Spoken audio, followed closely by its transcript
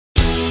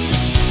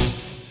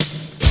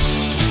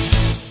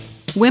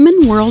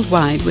Women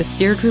Worldwide with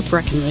Deirdre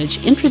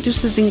Breakenridge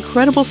introduces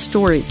incredible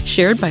stories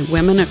shared by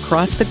women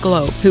across the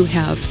globe who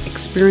have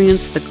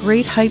experienced the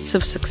great heights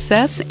of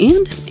success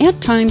and,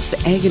 at times, the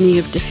agony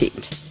of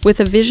defeat.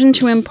 With a vision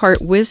to impart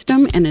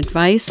wisdom and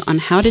advice on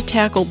how to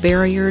tackle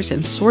barriers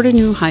and soar to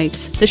new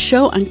heights, the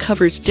show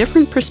uncovers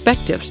different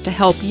perspectives to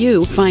help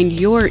you find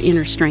your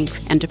inner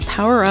strength and to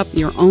power up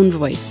your own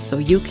voice so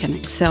you can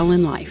excel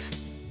in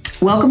life.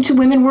 Welcome to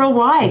Women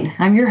Worldwide.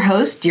 I'm your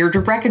host,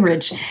 Deirdre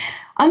Breakenridge.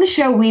 On the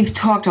show, we've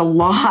talked a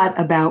lot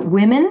about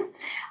women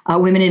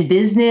in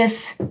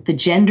business, the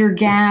gender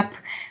gap.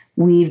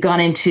 We've gone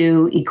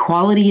into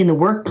equality in the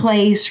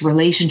workplace,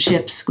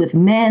 relationships with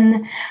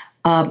men,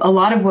 a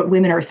lot of what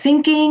women are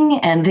thinking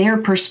and their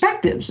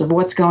perspectives of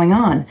what's going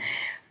on.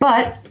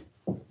 But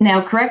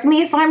now, correct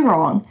me if I'm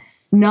wrong,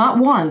 not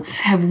once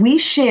have we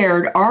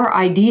shared our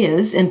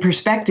ideas and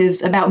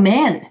perspectives about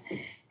men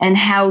and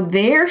how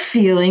they're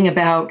feeling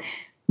about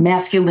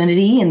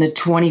masculinity in the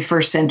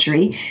 21st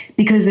century,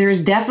 because there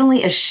is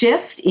definitely a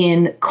shift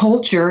in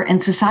culture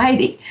and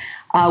society.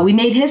 We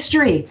made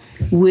history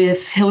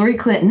with Hillary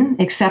Clinton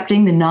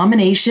accepting the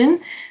nomination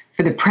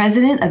for the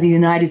President of the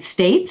United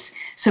States.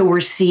 So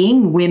we're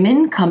seeing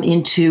women come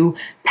into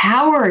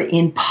power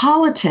in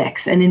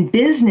politics and in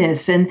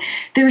business. And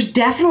there's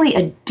definitely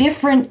a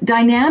different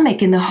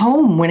dynamic in the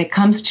home when it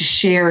comes to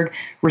shared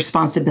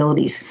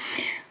responsibilities.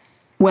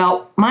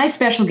 Well, my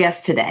special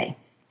guest today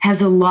has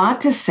a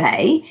lot to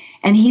say,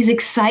 and he's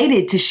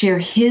excited to share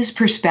his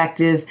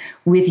perspective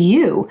with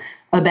you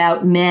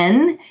about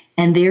men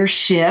and their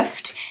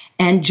shift.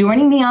 And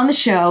joining me on the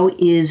show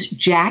is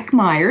Jack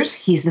Myers.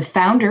 He's the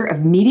founder of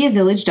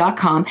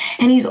MediaVillage.com,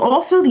 and he's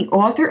also the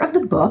author of the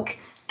book,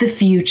 The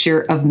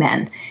Future of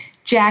Men.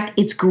 Jack,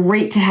 it's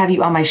great to have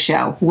you on my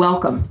show.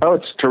 Welcome. Oh,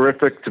 it's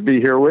terrific to be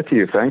here with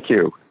you. Thank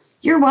you.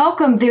 You're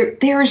welcome.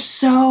 There is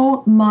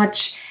so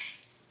much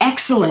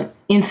excellent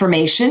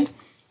information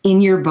in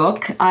your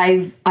book.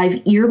 I've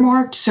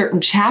earmarked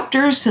certain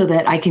chapters so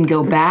that I can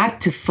go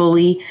back to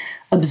fully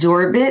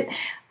absorb it.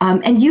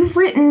 And you've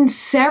written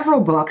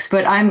several books,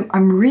 but I'm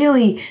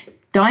really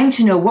dying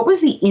to know, what was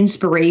the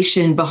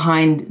inspiration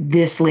behind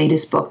this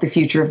latest book, The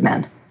Future of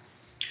Men?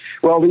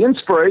 Well, the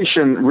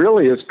inspiration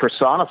really is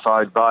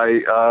personified by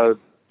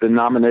the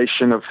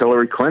nomination of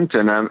Hillary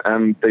Clinton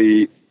and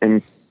the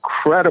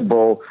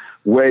incredible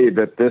way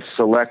that this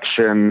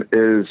election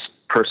is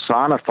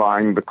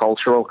personifying the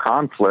cultural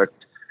conflict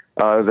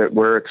that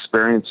we're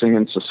experiencing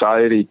in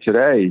society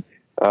today.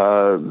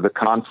 The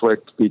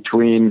conflict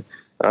between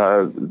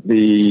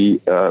the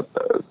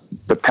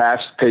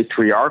past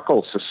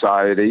patriarchal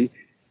society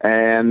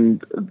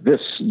and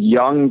this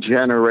young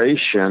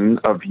generation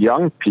of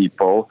young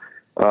people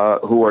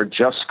who are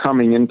just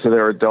coming into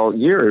their adult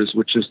years,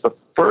 which is the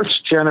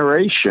first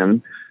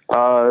generation,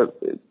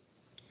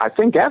 I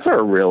think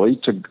ever really,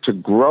 to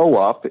grow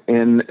up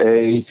in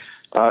a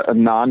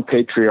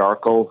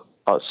non-patriarchal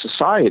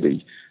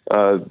society.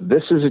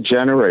 This is a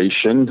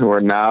generation who are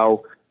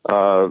now,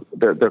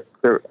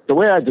 the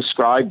way I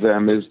describe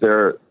them is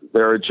they're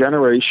a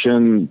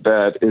generation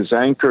that is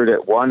anchored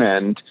at one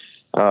end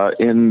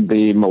in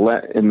the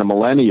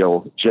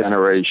millennial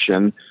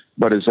generation,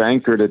 but is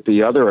anchored at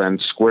the other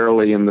end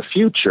squarely in the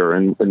future,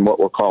 in what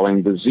we're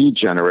calling the Z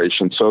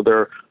generation. So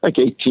they're like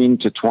 18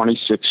 to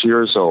 26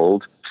 years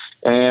old,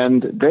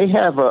 and they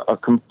have a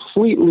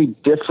completely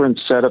different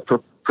set of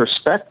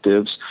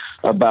perspectives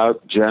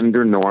about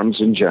gender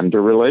norms and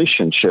gender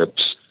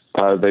relationships.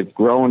 They've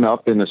grown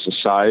up in a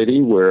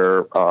society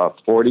where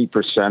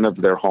 40%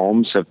 of their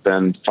homes have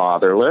been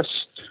fatherless.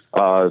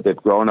 They've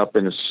grown up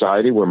in a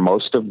society where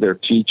most of their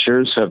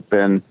teachers have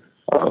been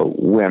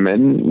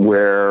women,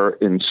 where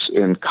in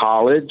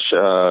college,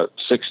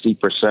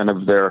 60%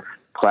 of their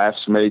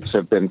classmates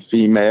have been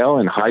female.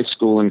 In high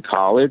school and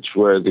college,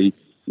 where the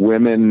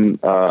women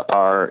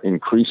are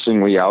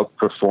increasingly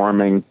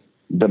outperforming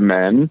the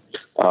men.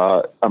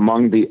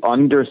 Among the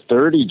under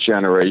 30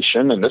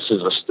 generation, and this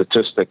is a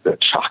statistic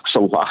that shocks a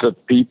lot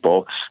of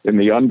people, in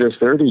the under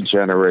 30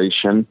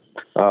 generation,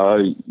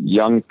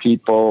 young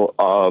people,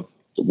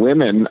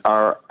 women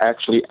are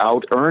actually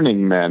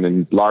out-earning men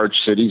in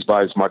large cities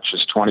by as much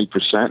as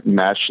 20%, and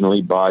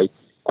nationally by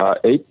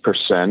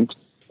 8%.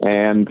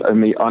 And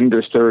in the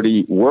under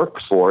 30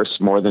 workforce,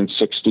 more than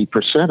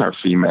 60% are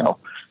female.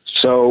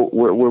 So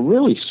we're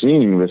really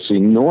seeing this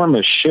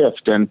enormous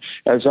shift. And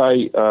as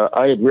I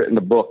had written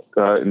a book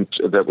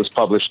that was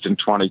published in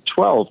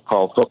 2012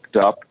 called Hooked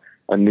Up,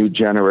 A New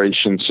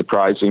Generation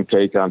Surprising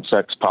Take on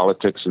Sex,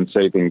 Politics, and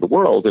Saving the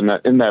World.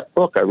 And in that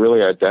book, I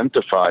really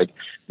identified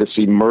this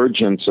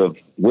emergence of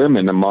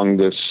women among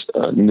this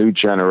new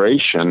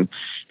generation.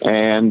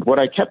 And what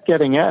I kept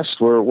getting asked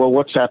were, well,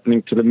 what's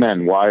happening to the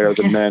men? Why are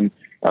the men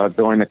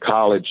going to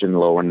college in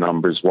lower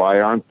numbers?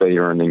 Why aren't they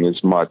earning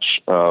as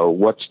much?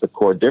 What's the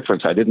core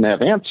difference? I didn't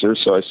have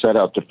answers, so I set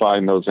out to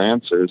find those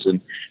answers,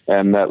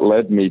 and that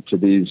led me to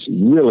these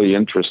really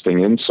interesting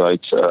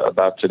insights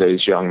about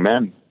today's young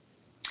men.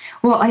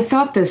 Well, I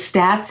thought the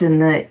stats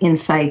and the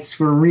insights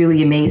were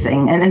really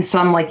amazing, and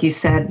some, like you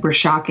said, were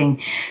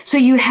shocking. So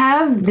you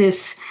have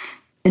this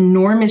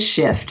enormous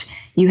shift.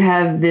 You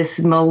have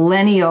this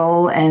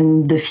millennial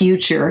and the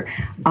future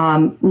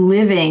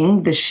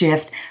living the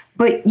shift,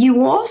 but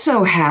you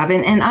also have,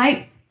 and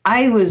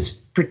I was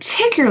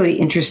particularly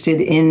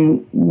interested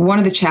in one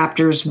of the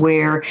chapters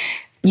where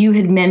you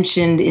had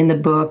mentioned in the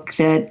book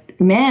that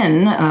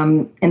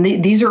men,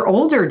 these are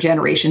older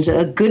generations,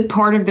 a good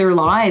part of their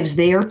lives,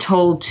 they are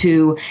told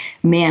to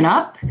man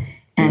up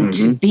and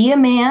to be a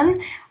man.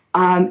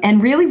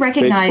 And really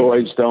recognize...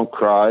 Big boys don't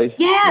cry.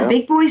 Yeah,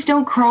 big boys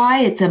don't cry.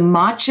 It's a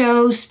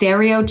macho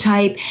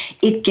stereotype.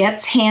 It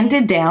gets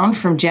handed down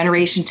from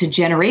generation to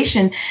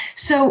generation.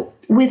 So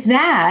with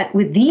that,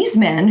 with these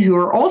men who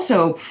are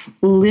also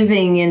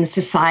living in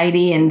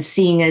society and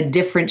seeing a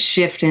different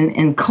shift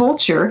in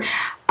culture,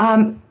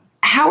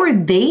 how are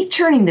they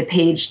turning the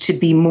page to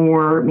be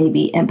more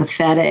maybe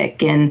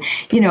empathetic? And,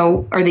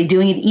 are they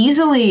doing it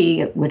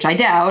easily, which I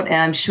doubt, and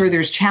I'm sure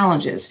there's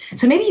challenges.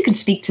 So maybe you can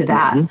speak to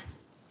that. Mm-hmm.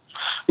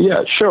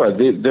 Yeah, sure.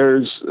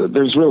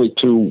 There's really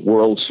two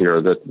worlds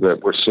here that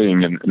we're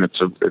seeing, and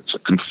it's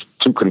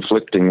two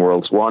conflicting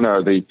worlds. One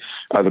are the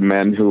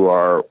men who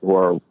are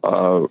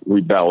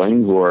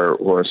rebelling, who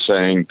are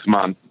saying, "Come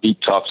on, be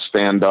tough,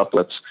 stand up.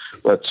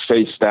 Let's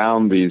face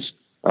down these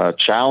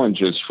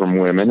challenges from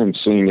women," and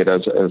seeing it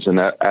as an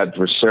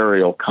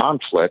adversarial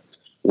conflict,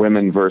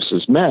 women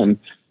versus men.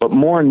 But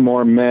more and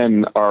more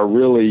men are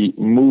really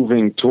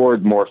moving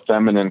toward more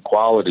feminine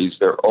qualities.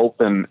 They're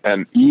open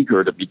and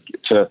eager to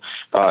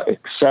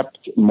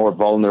accept more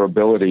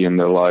vulnerability in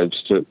their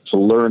lives, to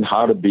learn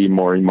how to be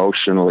more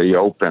emotionally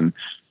open,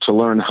 to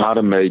learn how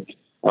to make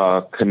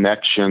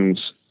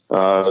connections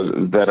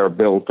that are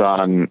built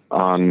on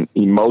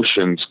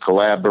emotions,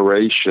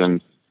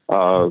 collaboration,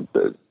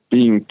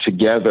 being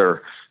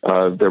together.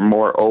 They're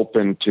more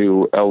open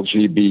to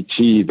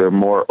LGBT. They're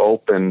more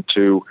open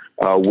to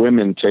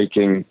women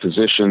taking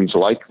positions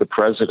like the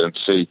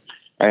presidency,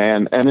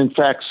 and in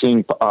fact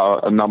seeing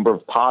a number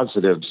of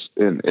positives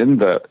in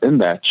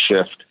that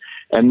shift.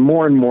 And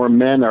more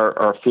men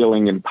are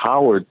feeling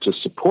empowered to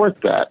support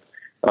that.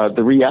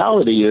 The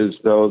reality is,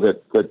 though,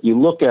 that you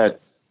look at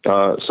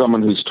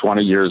someone who's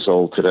 20 years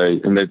old today,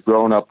 and they've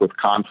grown up with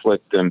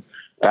conflict and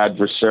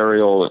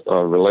adversarial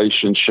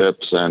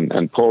relationships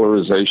and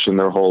polarization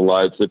their whole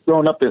lives. They've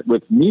grown up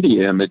with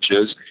media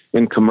images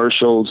in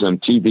commercials and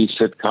TV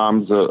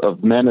sitcoms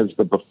of men as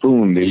the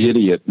buffoon, the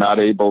idiot, not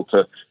able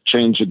to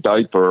change a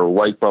diaper or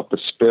wipe up a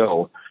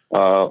spill,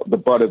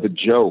 the butt of the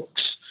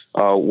jokes,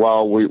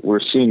 while we're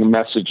seeing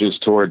messages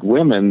toward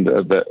women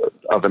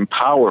of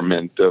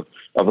empowerment,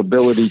 of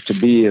ability to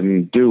be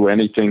and do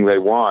anything they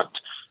want.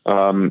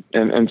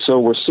 And so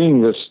we're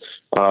seeing this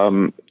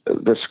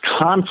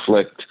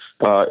conflict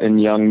in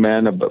young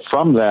men, but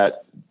from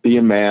that, be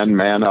a man,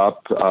 man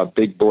up,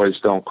 big boys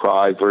don't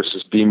cry,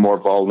 versus be more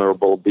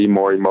vulnerable, be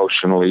more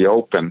emotionally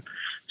open.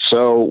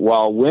 So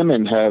while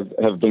women have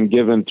been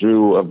given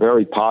through a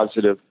very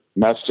positive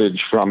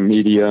message from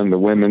media and the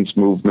women's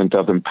movement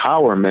of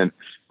empowerment,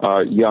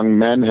 young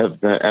men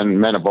and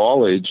men of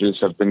all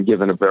ages have been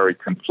given a very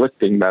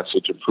conflicting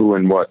message of who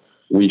and what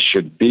we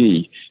should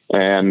be.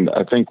 And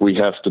I think we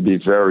have to be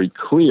very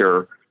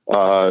clear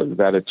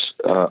that it's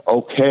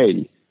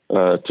okay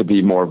to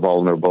be more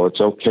vulnerable.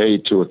 It's okay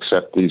to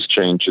accept these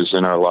changes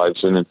in our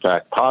lives, and in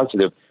fact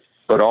positive,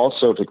 but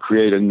also to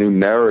create a new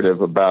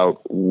narrative about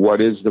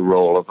what is the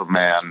role of a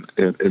man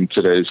in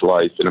today's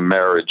life, in a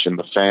marriage, in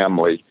the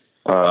family,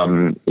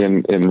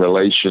 in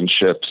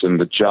relationships, in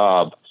the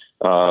job,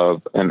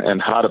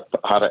 and how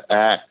to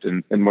act.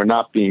 And we're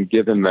not being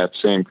given that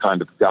same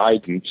kind of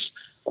guidance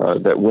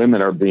that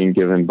women are being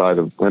given by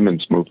the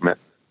women's movement.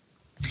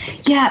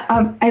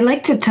 Yeah, I'd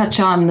like to touch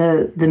on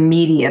the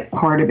media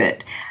part of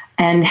it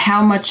and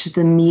how much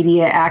the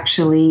media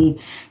actually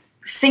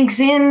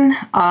sinks in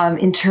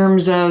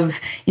terms of,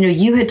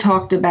 you had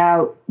talked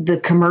about the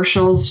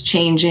commercials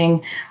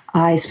changing.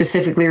 I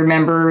specifically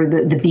remember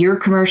the beer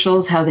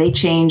commercials, how they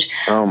change.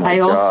 Oh my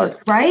God.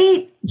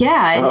 Right?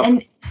 Yeah. Oh.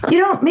 And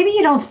maybe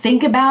you don't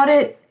think about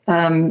it,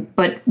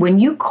 but when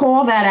you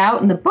call that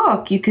out in the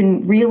book, you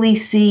can really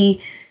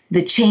see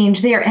the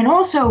change there. And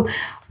also,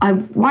 I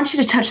want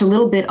you to touch a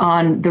little bit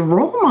on the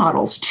role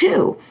models,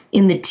 too,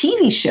 in the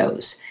TV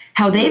shows,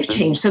 how they've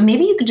changed. So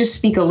maybe you could just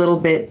speak a little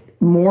bit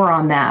more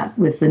on that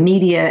with the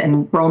media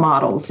and role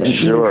models and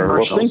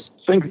commercials.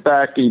 Well, think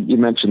back, you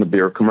mentioned the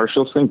beer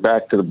commercials. Think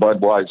back to the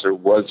Budweiser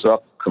What's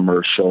Up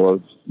commercial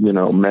of,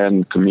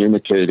 men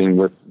communicating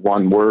with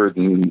one word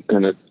and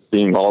it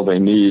being all they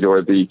need,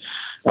 or the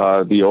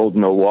old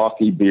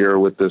Milwaukee beer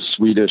with the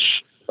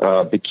Swedish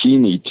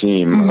bikini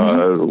team,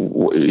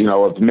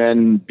 of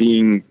men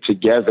being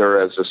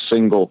together as a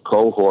single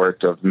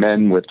cohort of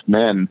men with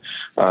men.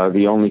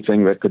 The only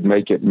thing that could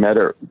make it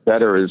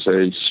better is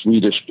a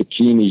Swedish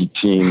bikini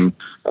team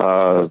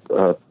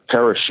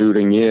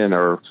parachuting in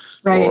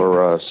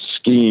or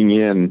skiing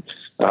in,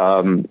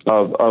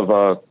 of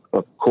a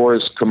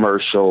Coors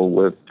commercial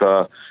with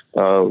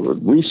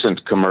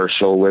recent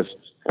commercial with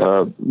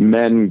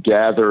men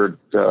gathered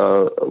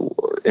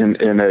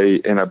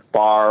in a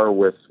bar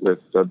with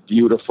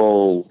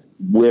beautiful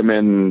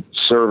women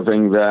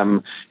serving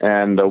them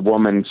and a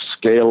woman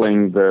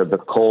scaling the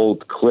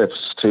cold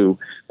cliffs to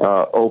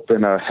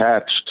open a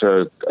hatch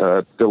to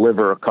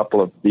deliver a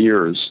couple of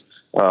beers.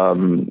 These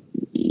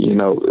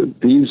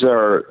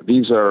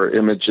are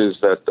images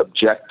that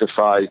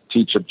objectify,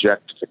 teach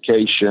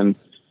objectification,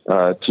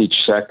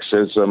 teach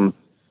sexism,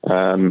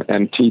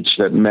 and teach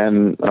that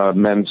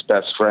men's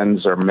best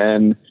friends are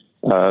men,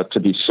 to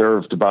be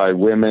served by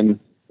women.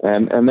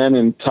 And then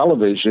in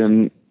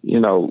television,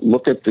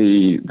 look at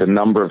the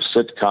number of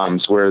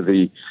sitcoms where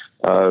the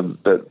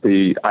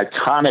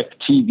iconic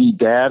TV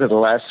dad of the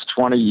last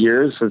 20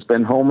 years has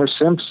been Homer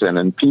Simpson,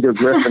 and Peter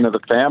Griffin of the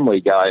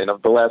Family Guy, and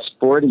of the last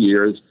 40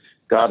 years,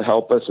 God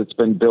help us, it's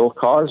been Bill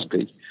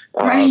Cosby.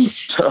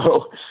 Right.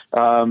 There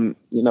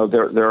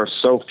are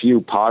so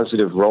few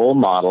positive role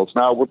models.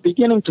 Now we're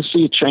beginning to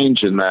see a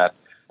change in that.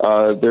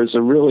 There's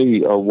a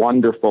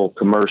wonderful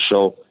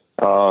commercial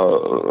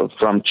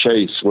from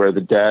Chase where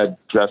the dad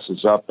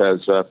dresses up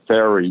as a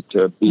fairy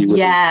to be with his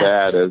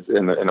dad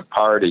in a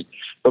party.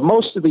 But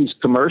most of these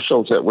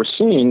commercials that we're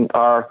seeing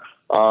are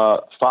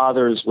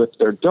fathers with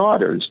their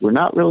daughters. We're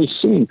not really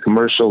seeing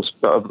commercials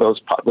of those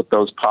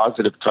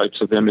positive types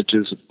of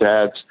images of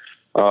dads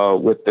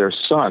with their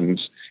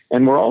sons.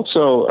 And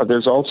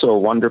there's also a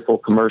wonderful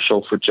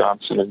commercial for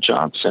Johnson &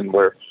 Johnson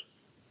where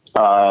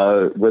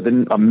with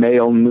a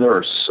male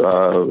nurse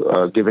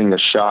giving a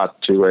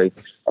shot to a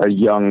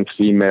young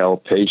female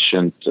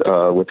patient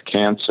with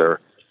cancer,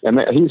 and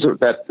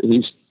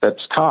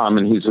that's Tom,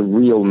 and he's a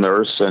real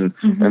nurse, and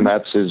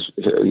that's his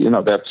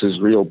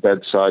real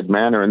bedside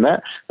manner, and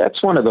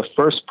that's one of the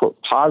first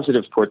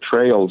positive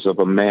portrayals of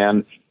a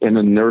man in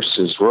a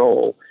nurse's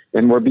role,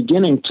 and we're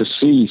beginning to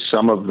see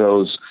some of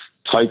those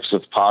types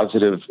of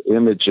positive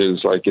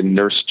images, like in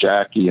Nurse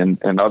Jackie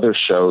and other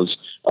shows,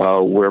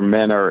 where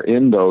men are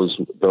in those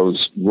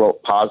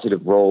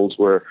positive roles,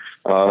 where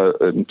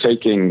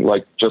taking,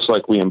 just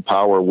like we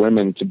empower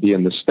women to be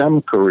in the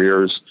STEM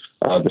careers,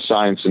 the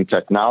science and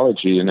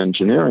technology and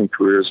engineering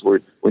careers,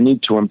 we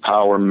need to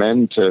empower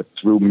men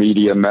through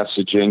media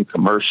messaging,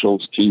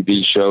 commercials,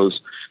 TV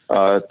shows,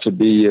 to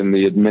be in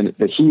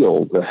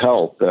the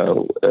health,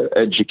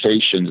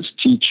 education as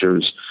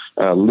teachers,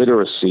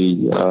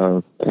 literacy,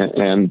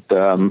 and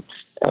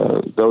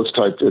those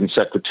types in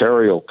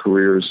secretarial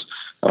careers.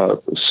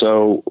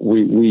 So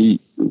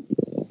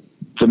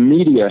the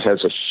media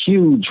has a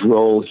huge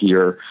role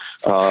here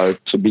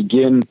to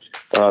begin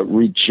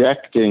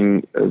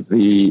rejecting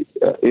the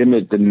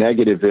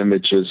negative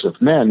images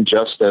of men,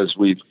 just as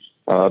we've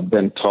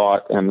been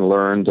taught and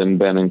learned and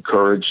been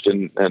encouraged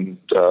and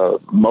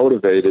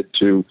motivated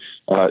to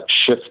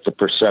shift the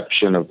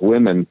perception of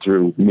women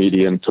through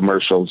media and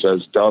commercials,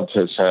 as Dove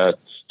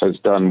has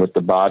done with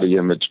the body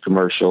image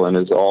commercial, and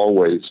as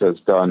always has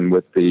done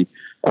with the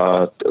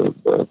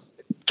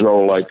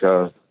throw like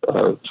a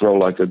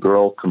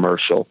girl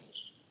commercial.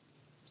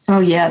 Oh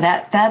yeah,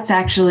 that's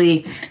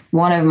actually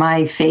one of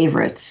my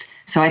favorites.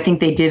 So I think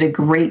they did a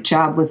great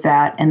job with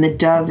that, and the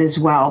Dove as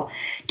well.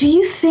 Do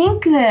you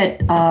think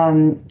that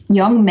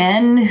young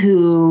men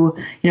who,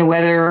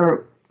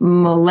 whether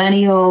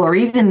millennial or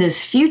even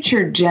this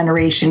future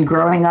generation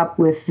growing up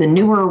with the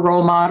newer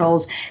role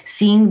models,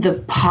 seeing the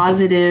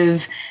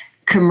positive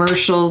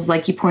commercials,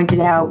 like you pointed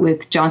out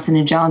with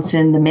Johnson &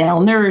 Johnson, the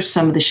male nurse,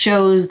 some of the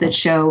shows that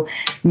show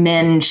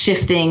men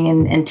shifting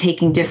and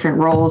taking different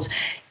roles,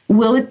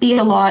 will it be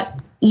a lot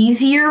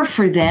easier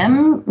for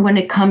them when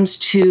it comes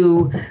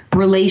to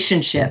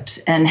relationships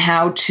and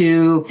how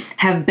to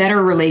have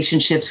better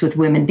relationships with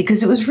women?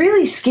 Because it was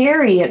really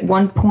scary at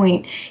one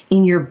point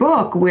in your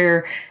book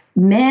where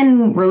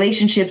men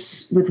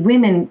relationships with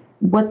women,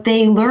 what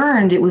they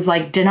learned, it was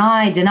like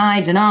deny,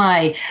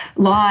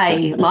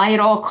 lie at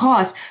all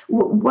costs.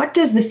 What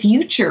does the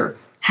future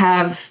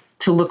have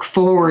to look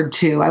forward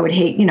to? I would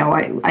hate,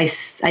 I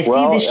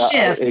see this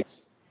shift.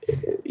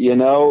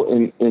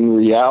 In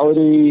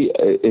reality,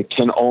 it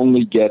can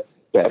only get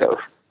better.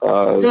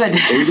 Good.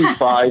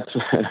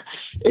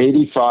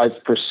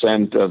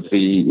 85% of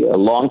the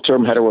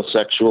long-term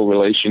heterosexual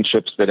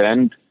relationships that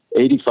end,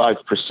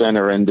 85%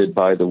 are ended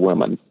by the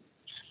women.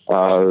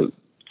 There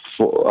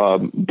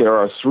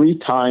are 3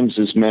 times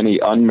as many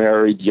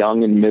unmarried,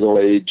 young and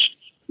middle-aged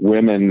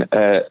women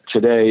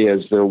today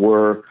as there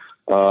were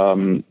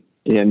in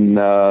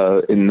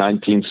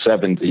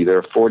 1970. There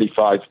are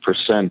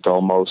 45%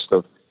 almost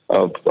of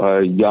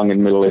young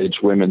and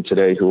middle-aged women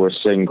today who are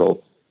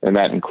single, and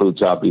that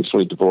includes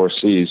obviously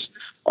divorcees,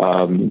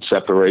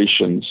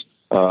 separations,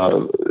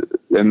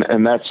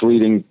 and that's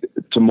leading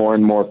to more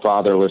and more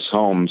fatherless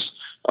homes.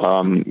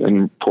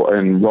 And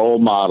role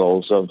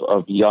models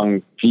of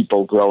young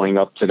people growing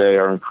up today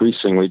are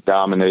increasingly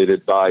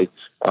dominated by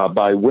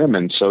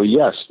women. So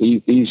yes,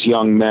 these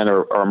young men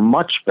are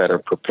much better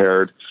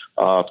prepared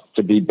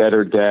to be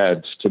better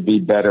dads, to be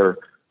better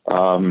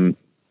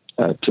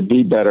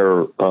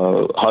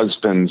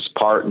husbands,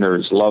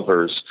 partners,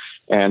 lovers,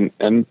 and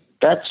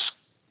that's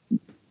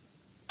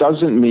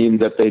doesn't mean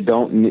that they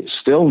don't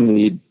still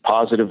need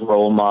positive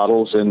role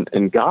models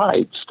and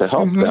guides to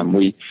help them.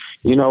 We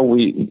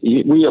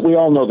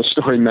all know the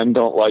story. Men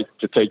don't like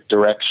to take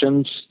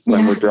directions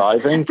when we're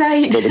driving.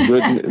 Right. So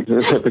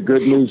the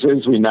good news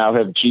is we now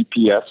have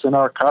GPS in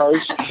our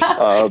cars.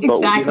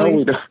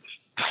 Exactly.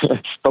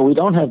 But we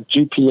don't have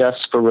GPS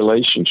for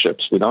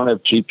relationships. We don't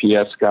have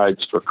GPS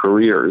guides for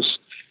careers.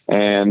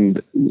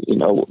 And,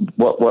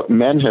 what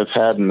men have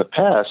had in the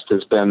past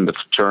has been the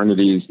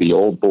fraternities, the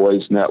old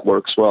boys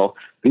networks. Well,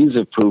 these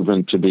have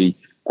proven to be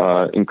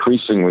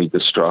increasingly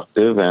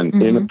destructive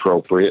and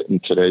inappropriate in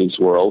today's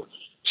world.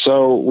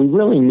 So we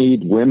really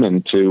need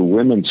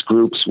women's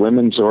groups,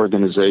 women's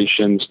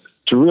organizations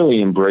to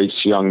really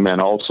embrace young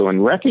men also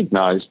and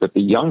recognize that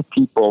the young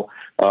people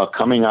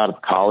coming out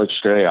of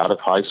college today, out of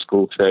high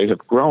school today,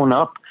 have grown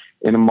up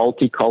in a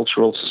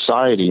multicultural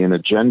society, in a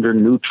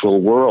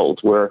gender-neutral world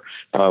where,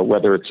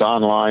 whether it's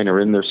online or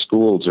in their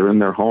schools or in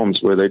their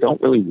homes, where they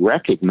don't really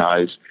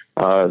recognize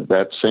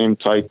that same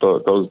type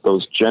of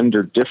those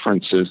gender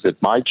differences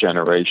that my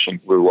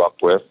generation grew up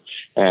with,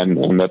 and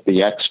that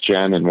the X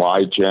Gen and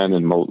Y Gen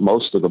and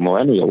most of the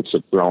millennials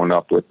have grown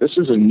up with. This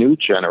is a new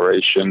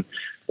generation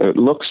that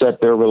looks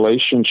at their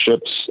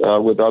relationships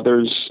with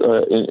others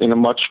in a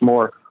much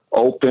more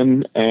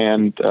open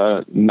and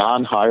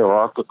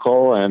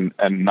non-hierarchical and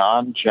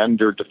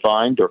non-gender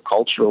defined or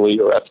culturally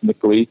or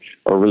ethnically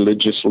or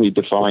religiously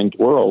defined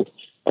world.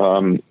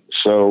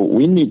 So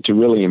we need to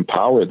really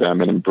empower them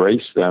and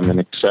embrace them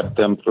and accept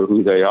them for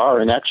who they are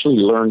and actually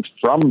learn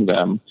from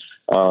them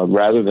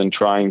rather than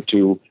trying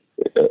to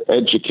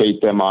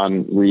educate them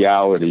on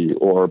reality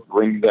or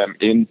bring them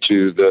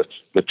into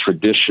the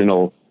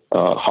traditional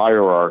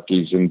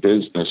hierarchies in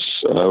business.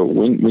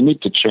 We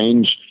need to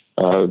change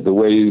the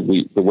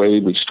way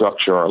we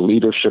structure our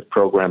leadership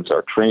programs,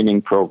 our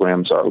training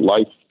programs, our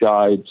life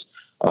guides,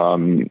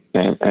 and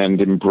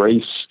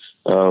embrace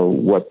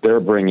what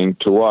they're bringing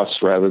to us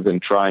rather than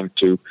trying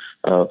to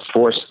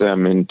force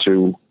them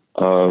into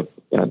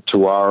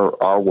to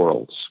our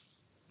worlds.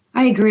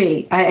 I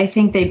agree. I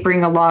think they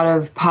bring a lot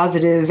of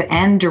positive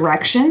and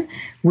direction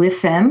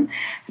with them.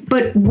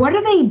 But what do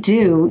they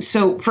do?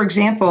 So, for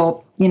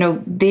example,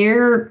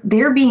 they're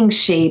being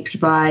shaped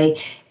by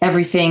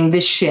everything,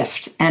 this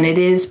shift, and it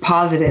is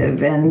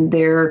positive, and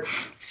they're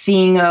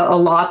seeing a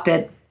lot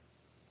that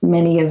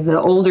many of the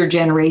older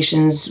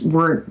generations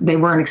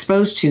weren't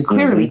exposed to,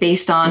 clearly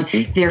based on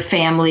their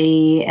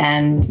family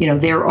and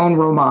their own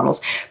role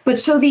models. But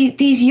so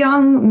these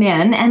young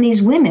men and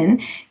these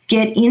women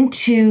get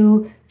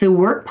into the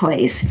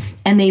workplace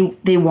and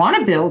they want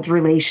to build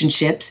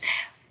relationships,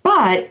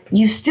 but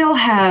you still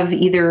have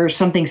either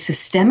something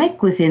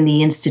systemic within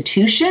the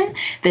institution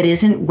that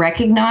isn't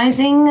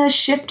recognizing a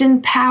shift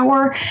in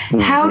power.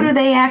 How do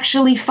they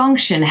actually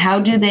function? How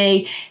do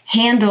they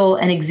handle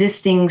an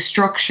existing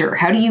structure?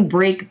 How do you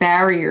break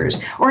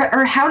barriers?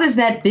 Or how does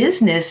that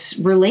business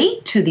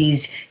relate to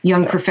these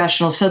young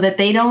professionals so that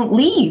they don't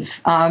leave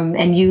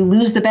and you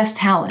lose the best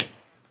talent?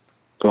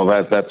 Well,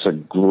 that's a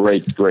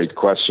great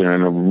question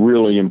and a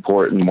really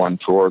important one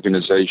for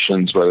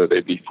organizations, whether they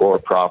be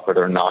for-profit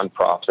or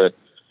non-profit,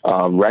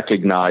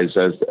 recognize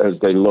as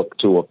they look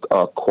to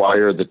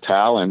acquire the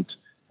talent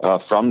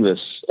from this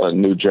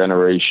new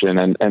generation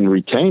and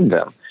retain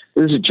them.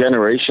 There's a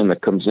generation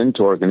that comes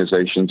into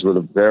organizations with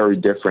a very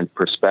different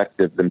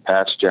perspective than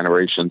past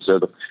generations. They're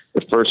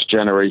the first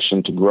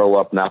generation to grow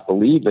up not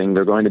believing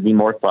they're going to be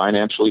more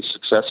financially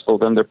successful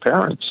than their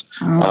parents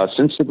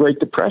since the Great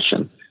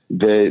Depression.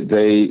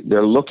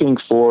 They're looking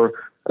for,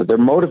 they're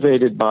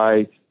motivated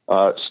by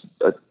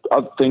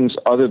things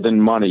other than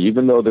money.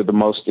 Even though they're the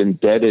most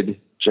indebted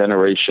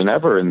generation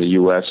ever in the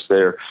U.S.,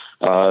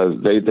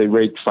 they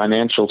rate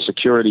financial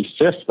security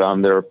fifth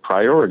on their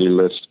priority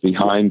list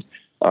behind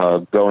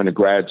going to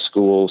grad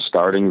school,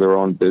 starting their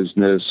own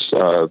business,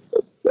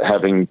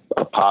 having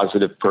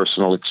positive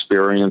personal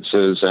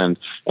experiences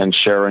and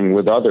sharing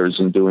with others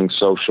and doing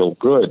social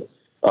good.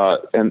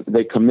 And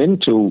they come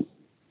into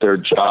their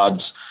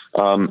jobs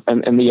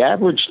and the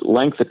average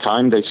length of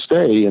time they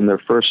stay in their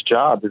first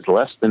job is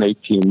less than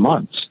 18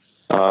 months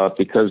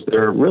because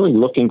they're really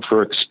looking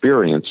for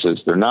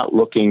experiences. They're not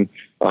looking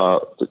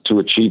to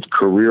achieve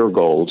career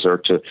goals or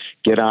to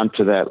get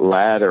onto that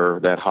ladder,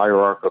 that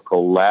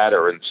hierarchical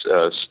ladder,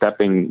 and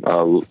stepping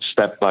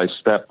step by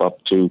step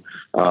up to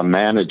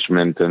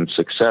management and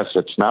success.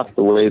 It's not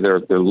the way they're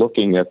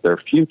looking at their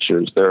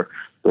futures. They're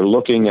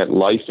looking at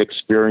life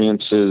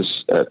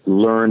experiences, at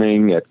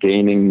learning, at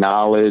gaining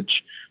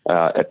knowledge,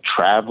 at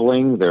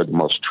traveling. They're the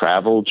most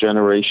traveled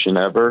generation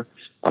ever,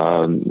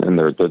 and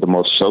they're the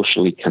most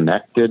socially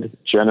connected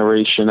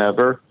generation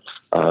ever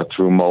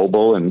through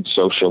mobile and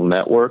social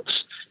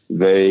networks.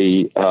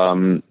 They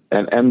and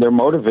they're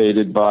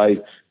motivated by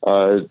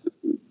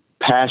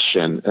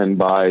passion and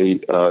by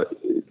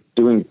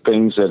doing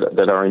things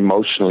that are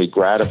emotionally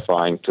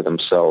gratifying to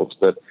themselves,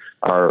 that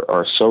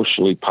are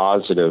socially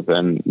positive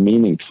and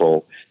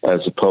meaningful,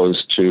 as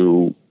opposed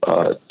to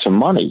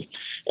money.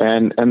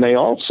 And they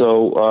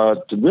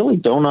also really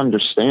don't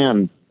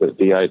understand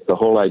the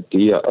whole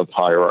idea of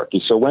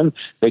hierarchy. So when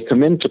they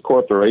come into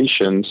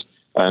corporations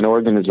and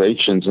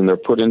organizations and they're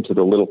put into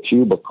the little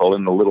cubicle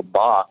in the little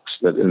box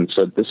and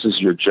said, this is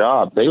your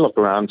job, they look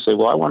around and say,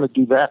 well, I want to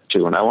do that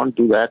too, and I want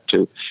to do that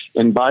too.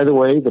 And by the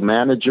way, the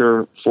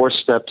manager 4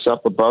 steps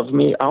up above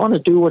me, I want to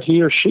do what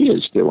he or she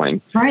is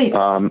doing. Right.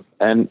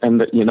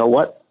 You know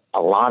what? A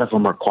lot of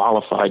them are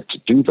qualified to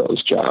do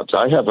those jobs.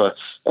 I have a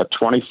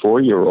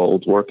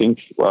 24-year-old working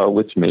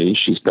with me.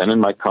 She's been in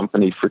my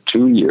company for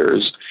 2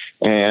 years,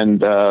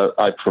 and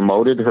I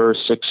promoted her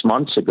 6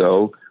 months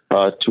ago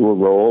to a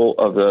role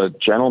of a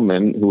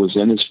gentleman who was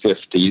in his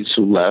 50s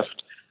who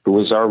left, who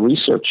was our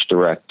research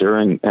director,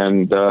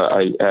 and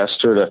I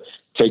asked her to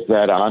take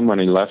that on when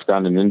he left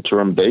on an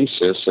interim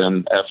basis,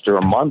 and after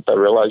a month, I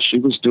realized she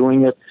was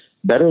doing it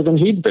better than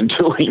he'd been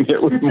doing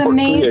it with. That's more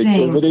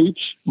amazing. Creativity,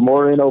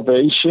 more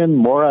innovation,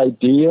 more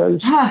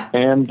ideas.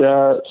 And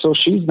so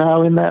she's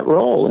now in that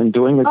role and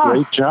doing a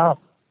great job.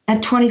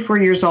 At 24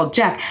 years old.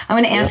 Jack, I'm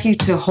going to ask you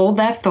to hold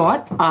that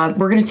thought.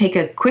 We're going to take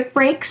a quick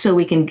break so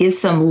we can give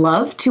some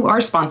love to our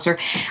sponsor.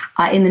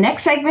 In the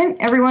next segment,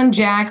 everyone,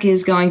 Jack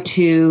is going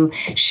to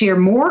share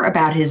more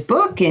about his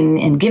book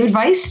and give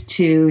advice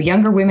to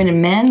younger women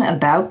and men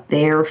about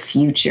their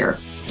future.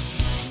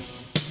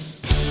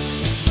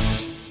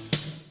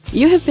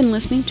 You have been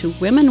listening to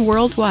Women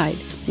Worldwide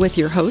with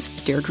your host,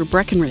 Deirdre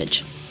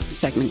Breakenridge.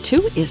 Segment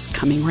 2 is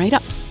coming right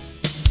up.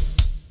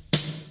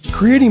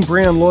 Creating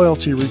brand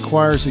loyalty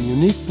requires a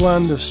unique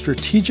blend of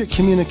strategic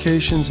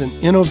communications and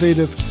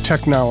innovative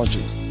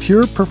technology.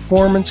 Pure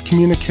Performance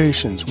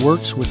Communications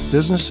works with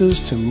businesses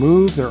to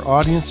move their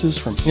audiences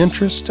from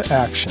interest to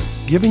action,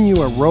 giving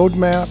you a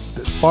roadmap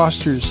that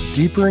fosters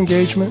deeper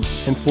engagement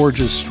and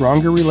forges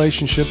stronger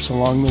relationships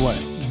along the way.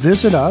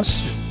 Visit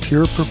us at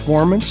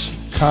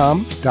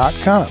pureperformance.com.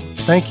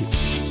 Thank you.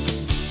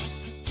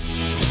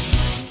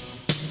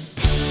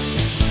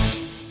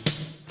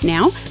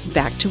 Now,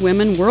 back to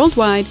Women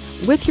Worldwide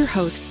with your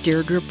host,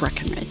 Deirdre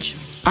Breakenridge.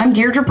 I'm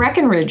Deirdre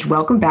Breakenridge.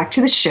 Welcome back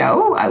to the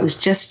show. I was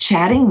just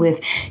chatting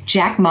with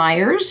Jack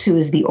Myers, who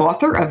is the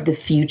author of The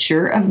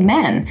Future of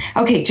Men.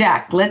 Okay,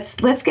 Jack, let's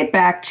get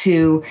back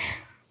to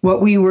what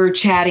we were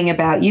chatting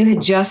about. You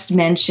had just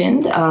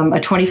mentioned a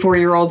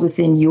 24-year-old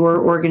within your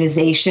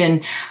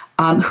organization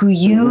who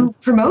you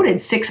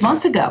promoted 6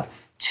 months ago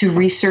to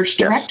research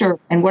director,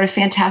 and what a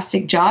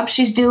fantastic job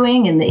she's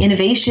doing and the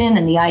innovation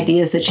and the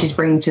ideas that she's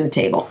bringing to the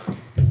table.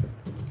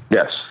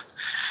 Yes.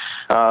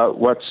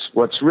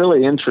 What's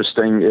really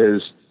interesting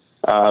is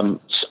as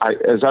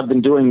I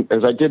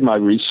did my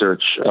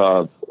research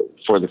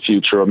for The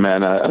Future of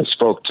Men, I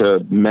spoke to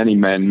many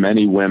men,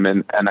 many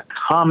women, and a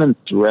common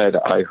thread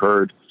I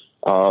heard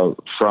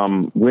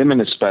from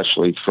women,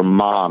 especially from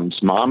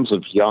moms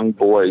of young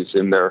boys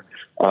in their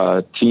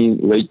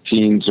late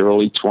teens,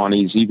 early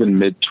 20s, even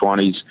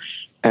mid-20s,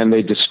 and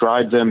they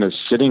describe them as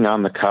sitting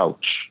on the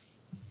couch,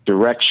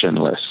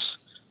 directionless,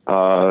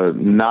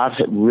 not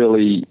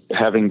really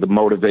having the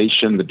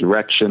motivation, the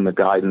direction, the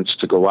guidance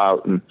to go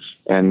out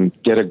and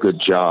get a good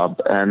job,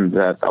 and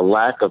that a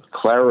lack of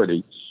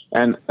clarity.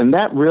 And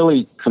that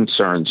really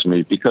concerns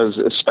me, because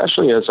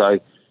especially as I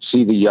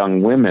see the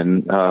young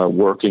women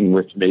working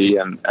with me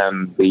and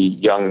the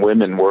young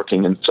women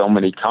working in so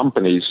many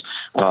companies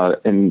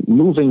and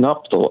moving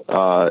up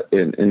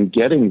in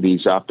getting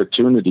these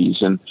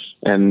opportunities and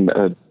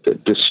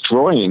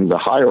destroying the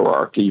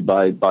hierarchy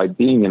by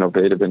being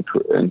innovative and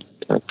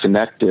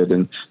connected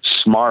and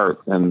smart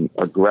and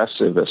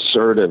aggressive,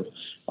 assertive,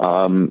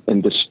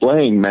 and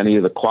displaying many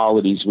of the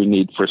qualities we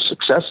need for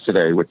success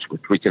today, which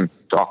we can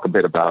talk a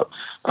bit about.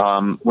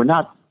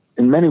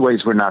 In many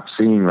ways, we're not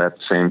seeing that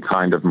same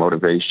kind of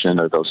motivation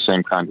or those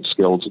same kind of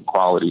skills and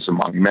qualities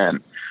among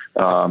men.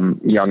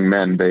 Young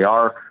men, they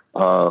are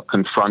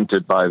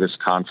confronted by this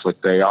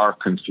conflict. They are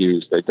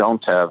confused. They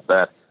don't have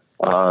that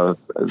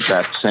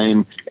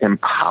same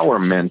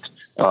empowerment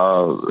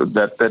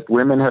that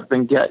women have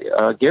been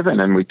given.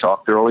 And we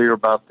talked earlier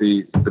about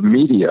the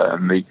media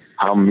and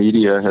how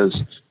media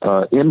has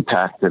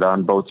impacted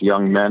on both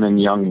young men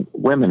and young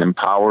women,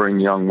 empowering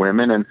young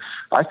women. And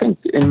I think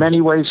in many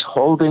ways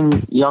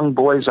holding young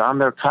boys on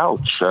their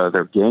couch.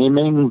 They're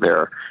gaming.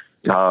 They're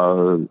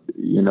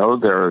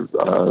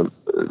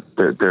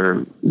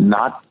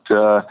not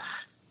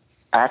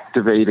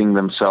activating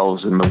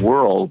themselves in the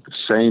world the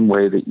same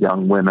way that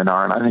young women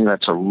are. And I think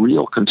that's a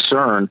real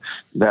concern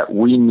that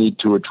we need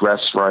to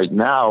address right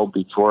now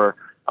before,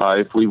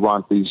 if we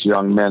want these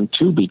young men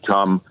to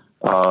become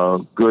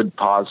good,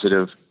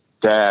 positive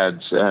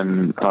dads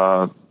and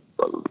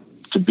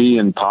to be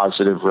in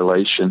positive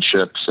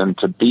relationships and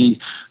to be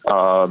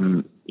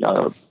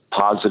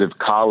positive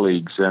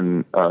colleagues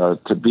and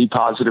to be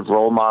positive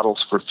role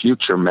models for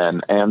future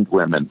men and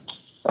women.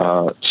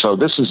 So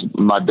this is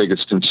my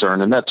biggest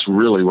concern, and that's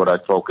really what I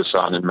focus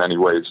on in many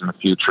ways in The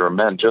Future of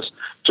Men, just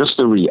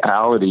the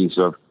realities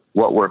of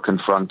what we're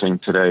confronting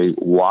today,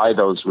 why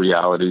those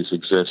realities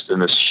exist,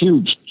 and this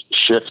huge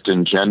shift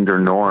in gender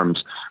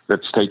norms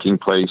that's taking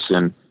place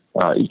in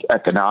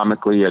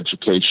economically,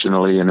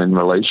 educationally, and in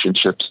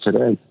relationships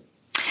today.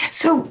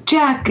 So,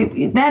 Jack,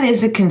 that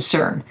is a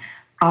concern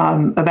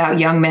about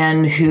young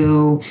men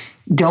who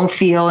don't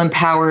feel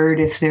empowered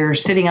if they're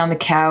sitting on the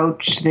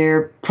couch,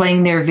 they're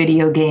playing their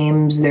video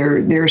games,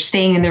 they're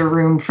staying in their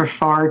room for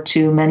far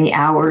too many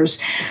hours.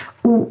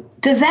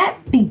 Does that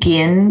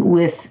begin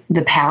with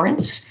the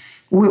parents?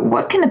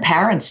 What can the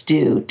parents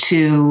do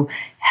to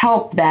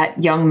help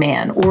that young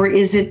man? Or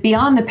is it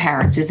beyond the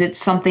parents? Is it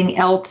something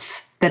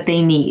else that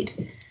they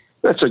need?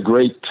 That's a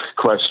great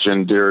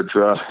question,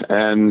 Deirdre,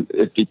 and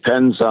it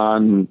depends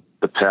on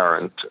the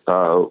parent.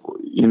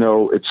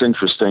 It's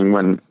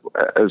interesting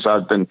as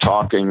I've been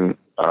talking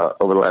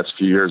over the last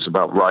few years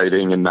about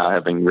writing and now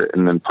having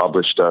written and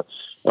published a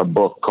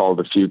book called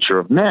The Future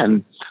of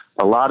Men,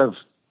 a lot of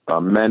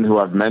men who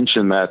have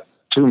mentioned that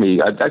to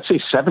me, I'd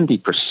say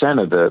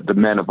 70% of the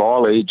men of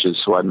all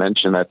ages who I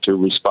mention that to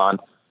respond,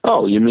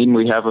 "Oh, you mean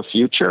we have a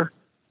future?"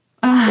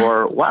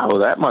 Or, "Wow,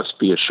 that must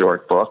be a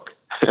short book."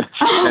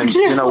 And,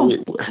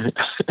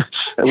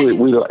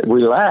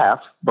 we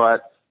laugh,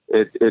 but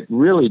it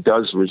really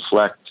does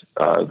reflect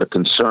the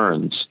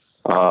concerns,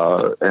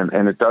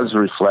 and it does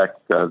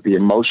reflect the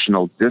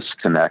emotional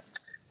disconnect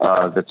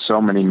that so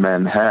many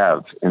men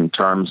have in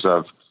terms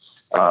of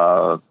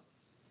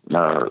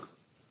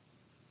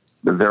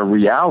their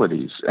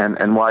realities,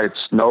 and why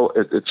it's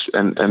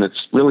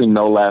really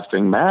no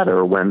laughing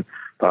matter when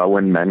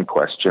men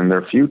question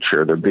their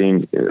future.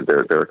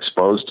 They're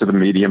exposed to the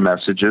media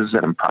messages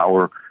that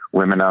empower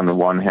women on the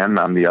one hand.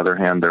 On the other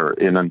hand, they're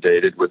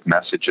inundated with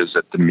messages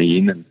that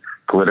demean and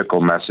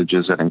political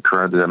messages that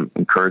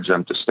encourage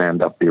them to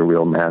stand up, be a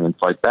real man, and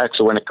fight back.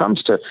 So when it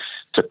comes to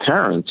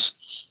parents,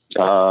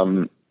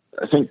 I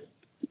think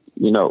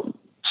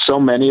so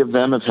many of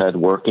them have had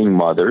working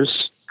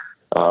mothers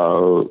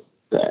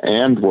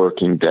and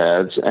working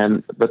dads,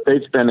 but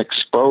they've been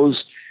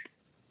exposed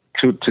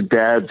to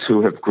dads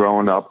who have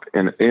grown up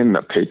in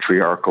a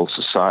patriarchal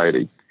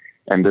society.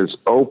 And as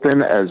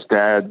open as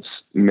dads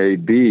may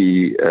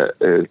be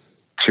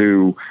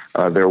to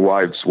their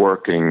wives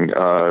working,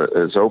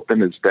 as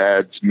open as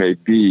dads may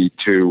be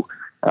to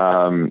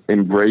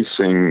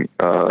embracing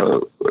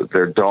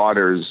their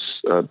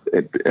daughters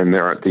and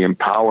the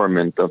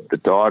empowerment of the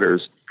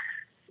daughters,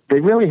 they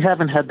really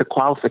haven't had the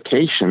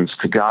qualifications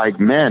to guide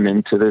men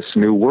into this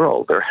new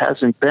world. There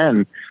hasn't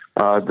been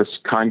this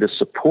kind of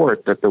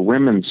support that the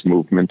women's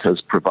movement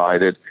has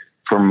provided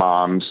for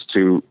moms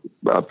to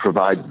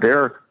provide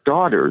their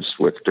daughters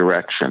with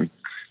direction.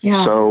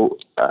 Yeah. So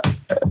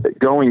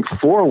going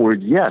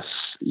forward, yes,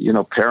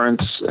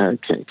 parents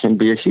can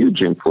be a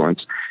huge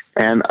influence.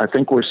 And I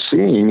think we're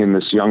seeing in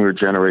this younger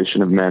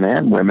generation of men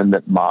and women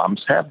that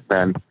moms have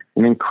been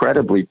an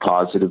incredibly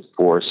positive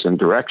force and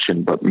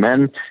direction, but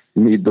men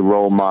need the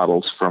role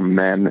models from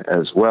men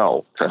as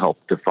well to help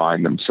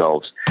define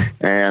themselves.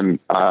 And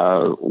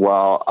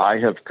while I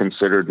have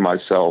considered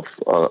myself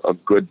a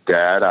good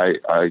dad,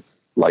 I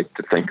like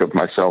to think of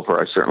myself,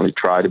 or I certainly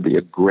try to be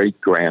a great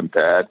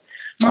granddad.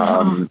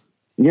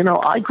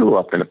 I grew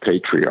up in a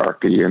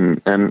patriarchy,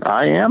 and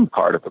I am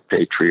part of a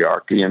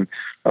patriarchy. And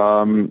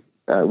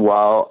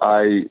while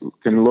I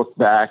can look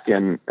back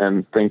and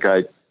think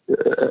I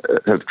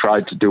have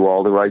tried to do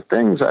all the right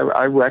things,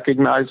 I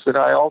recognize that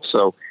I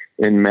also,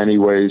 in many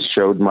ways,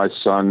 showed my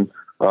son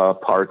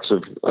parts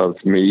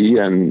of me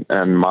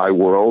and my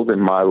world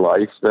and my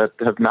life that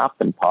have not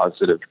been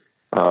positive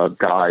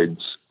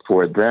guides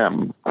for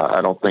them.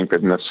 I don't think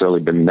they've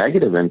necessarily been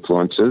negative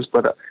influences,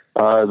 but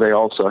they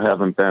also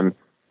haven't been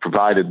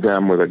provided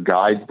them with a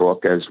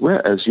guidebook as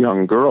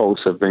young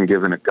girls have been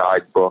given a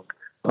guidebook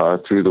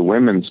through the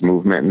women's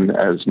movement, and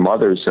as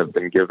mothers have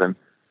been given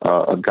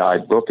a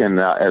guidebook, and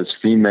as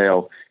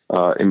female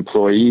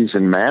employees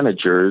and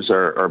managers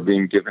are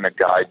being given a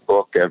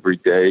guidebook every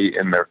day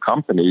in their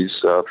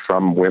companies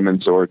from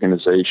women's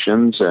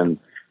organizations and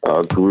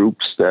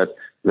groups that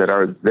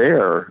are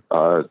there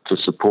to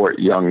support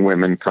young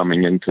women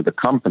coming into the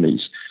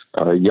companies.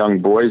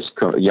 Young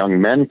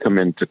men come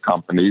into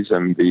companies,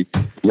 and the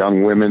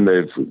young women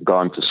they've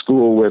gone to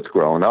school with,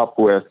 grown up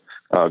with,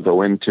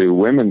 go into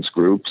women's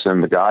groups,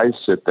 and the guys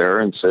sit there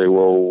and say,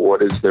 well,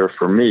 what is there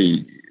for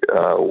me?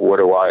 Where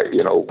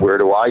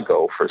do I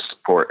go for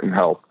support and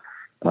help?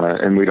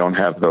 And we don't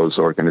have those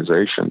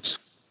organizations.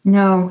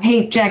 No.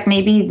 Hey, Jack,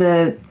 maybe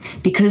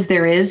because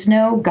there is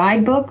no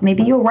guidebook,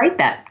 maybe you'll write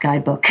that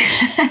guidebook.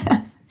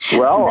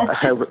 Well,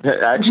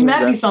 actually,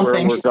 that's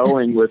where we're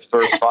going with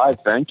verse 5.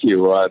 Thank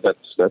you. That's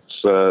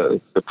the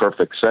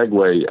perfect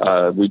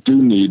segue. We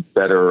do need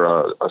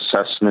better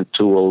assessment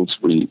tools.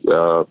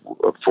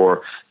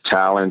 For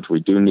talent,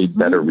 we do need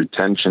better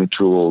retention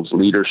tools,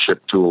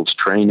 leadership tools,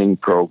 training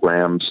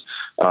programs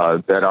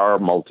that are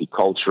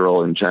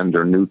multicultural and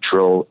gender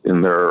neutral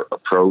in their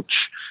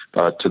approach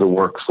to the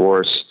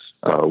workforce.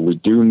 We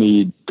do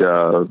need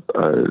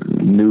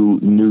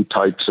new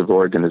types of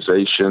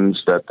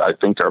organizations that I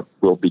think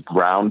will be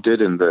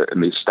grounded in the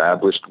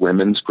established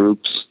women's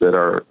groups that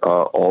are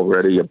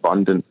already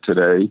abundant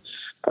today.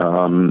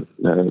 And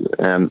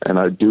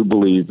I do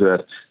believe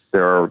that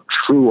there are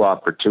true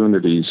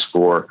opportunities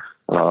for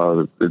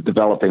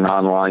developing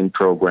online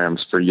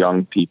programs for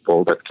young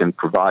people that can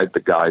provide the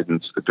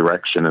guidance, the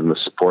direction, and the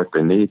support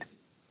they need.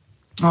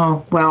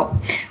 Oh,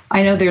 well,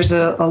 I know there's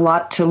a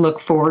lot to look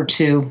forward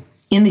to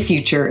in the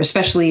future,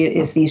 especially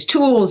if these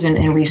tools and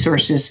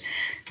resources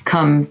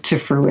come to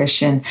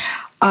fruition.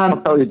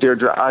 I'll tell you,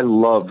 Deirdre, I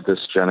love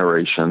this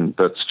generation.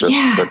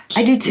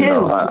 I do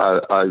too.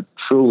 I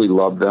truly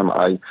love them.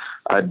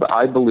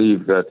 I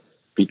believe that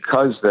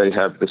because they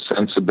have the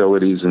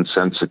sensibilities and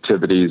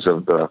sensitivities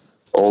of the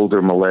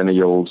older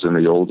millennials and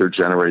the older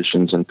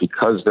generations, and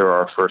because they're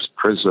our first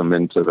prism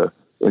into the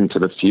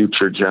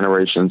future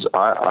generations,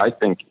 I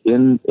think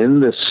in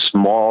this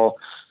small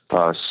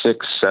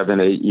 6, 7,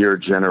 8 year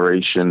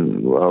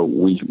generation,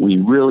 we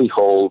really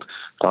hold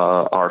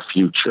our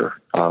future.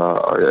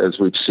 As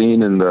we've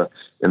seen in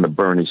the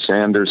Bernie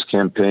Sanders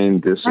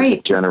campaign, this is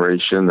a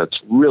generation that's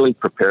really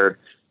prepared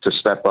to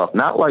step up,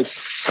 not like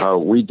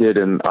we did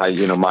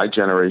my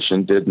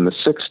generation did in the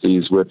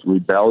 60s with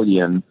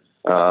rebellion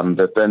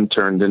that then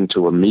turned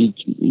into a me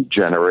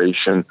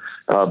generation,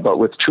 but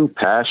with true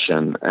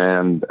passion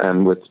and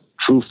with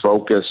true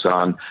focus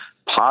on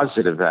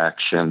positive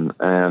action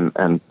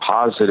and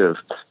positive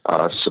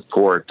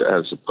support,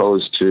 as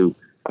opposed to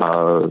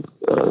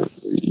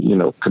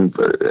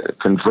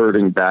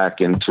converting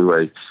back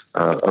into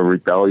a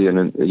rebellion.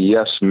 And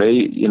yes,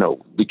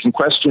 we can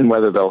question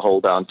whether they'll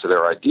hold on to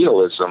their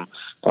idealism,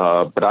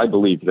 but I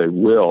believe they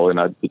will,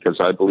 because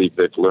I believe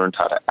they've learned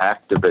how to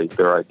activate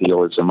their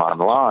idealism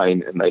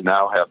online, and they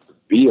now have the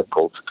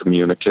vehicle to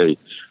communicate,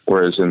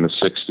 whereas in the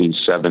 60s,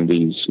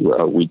 70s,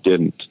 we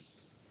didn't.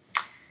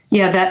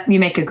 Yeah, that you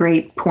make a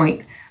great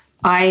point.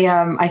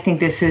 I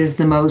think this is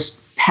the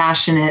most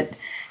passionate,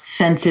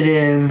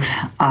 sensitive,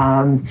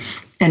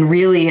 and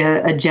really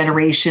a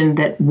generation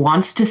that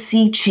wants to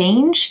see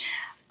change.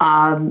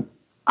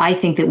 I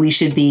think that we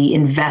should be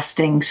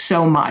investing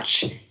so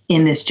much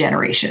in this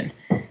generation.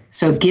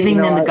 So giving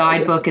them the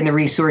guidebook and the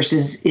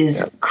resources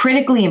is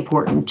critically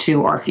important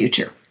to our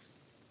future.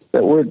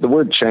 The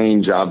word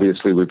change,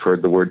 obviously, we've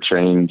heard the word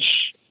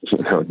change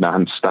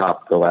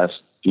nonstop the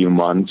last few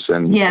months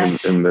and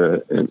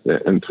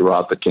and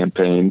throughout the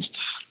campaigns.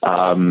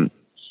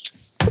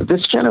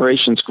 This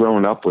generation's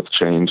grown up with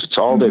change. It's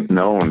all they've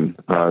known.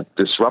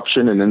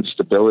 Disruption and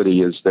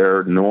instability is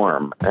their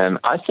norm. And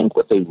I think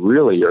what they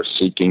really are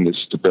seeking is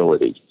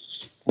stability.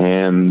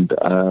 And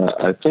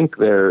I think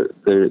they'll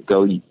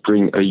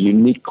bring a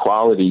unique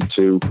quality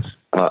to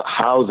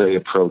how they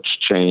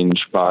approach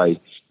change by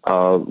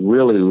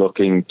really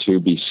looking to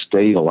be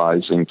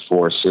stabilizing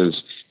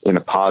forces in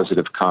a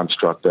positive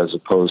construct, as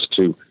opposed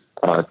to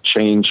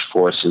change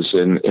forces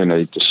in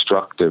a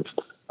destructive,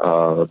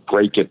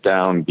 break it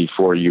down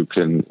before you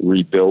can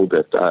rebuild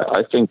it.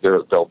 I think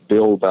they'll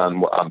build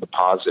on the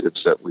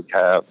positives that we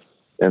have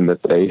and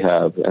that they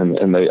have,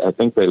 and I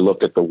think they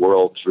look at the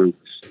world through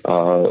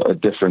a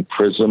different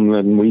prism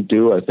than we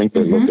do. I think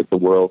they look at the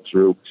world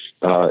through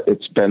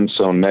it's been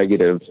so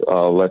negative.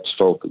 Let's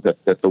focus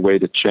that the way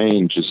to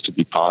change is to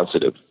be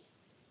positive.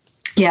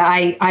 Yeah,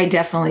 I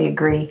definitely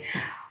agree.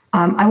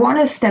 I want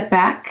to step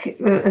back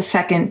a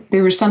second.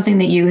 There was something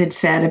that you had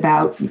said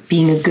about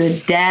being a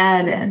good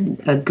dad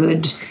and a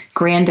good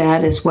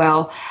granddad as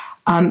well.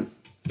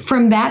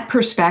 From that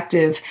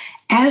perspective,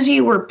 as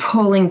you were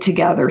pulling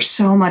together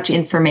so much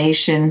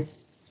information,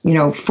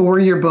 for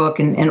your book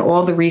and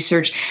all the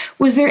research,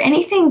 was there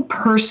anything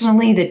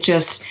personally that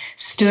just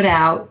stood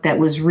out that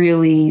was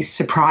really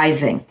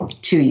surprising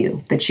to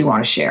you that you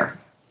want to share?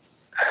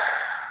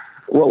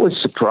 What was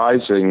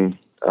surprising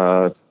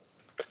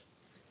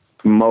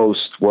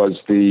most was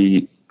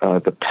the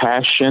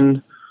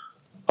passion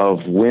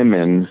of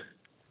women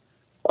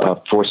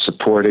for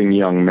supporting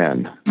young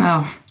men,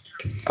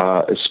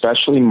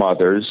 especially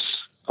mothers,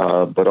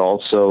 but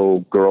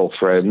also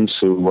girlfriends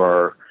who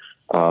are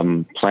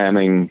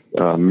planning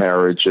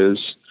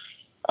marriages.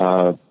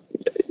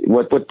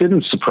 What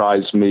didn't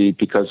surprise me,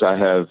 because I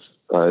have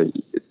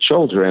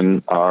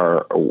children,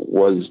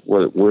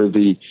 were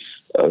the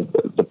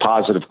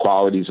positive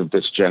qualities of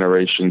this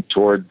generation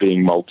toward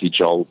being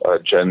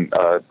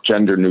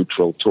gender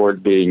neutral,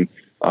 toward being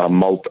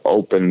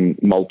open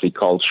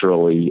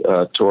multiculturally,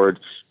 toward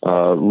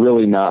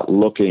really not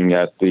looking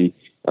at the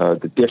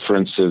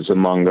differences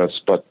among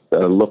us, but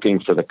looking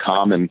for the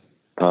common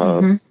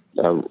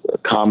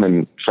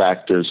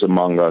factors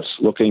among us,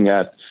 looking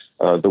at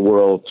the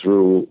world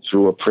through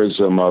a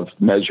prism of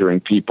measuring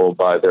people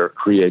by their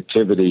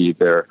creativity,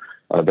 their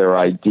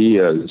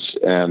ideas,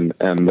 and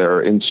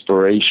their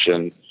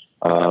inspiration,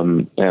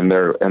 and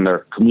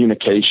their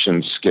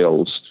communication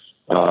skills.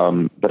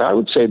 But I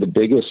would say the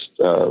biggest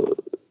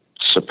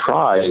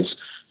surprise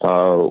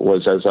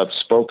was, as I've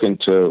spoken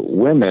to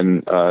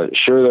women,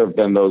 sure, there have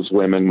been those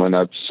women when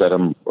I've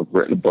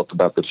written a book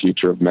about the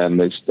future of men,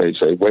 they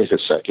say, wait a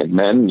second,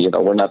 men,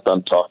 we're not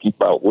done talking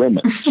about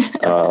women.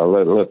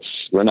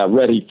 We're not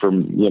ready for,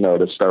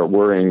 to start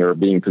worrying or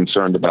being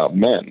concerned about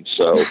men.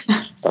 So,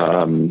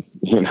 that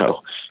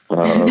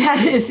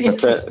is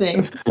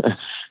interesting.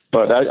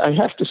 But I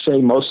have to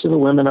say, most of the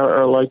women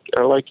are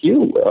like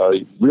you,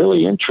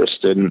 really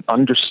interested in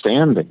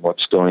understanding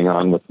what's going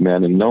on with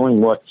men and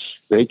knowing what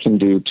they can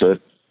do to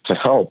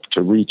help,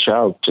 to reach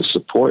out, to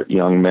support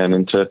young men,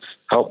 and to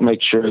help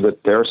make sure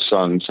that their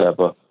sons have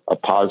a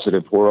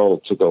positive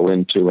world to go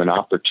into and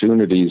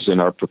opportunities and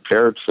are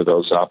prepared for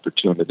those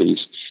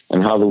opportunities,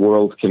 and how the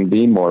world can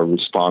be more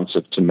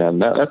responsive to men.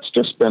 That's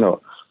just been a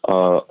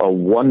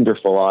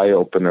wonderful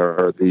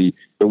eye-opener. The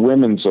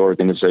women's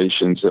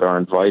organizations that are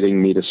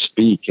inviting me to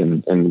speak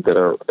and that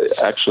are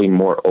actually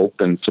more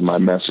open to my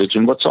message.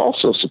 And what's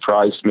also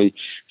surprised me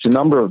is a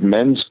number of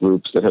men's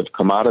groups that have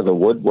come out of the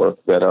woodwork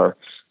that are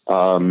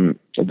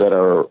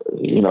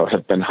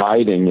have been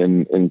hiding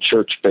in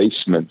church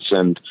basements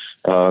and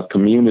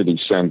community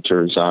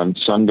centers on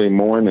Sunday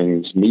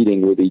mornings,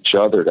 meeting with each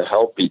other to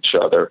help each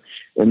other.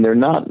 And they're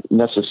not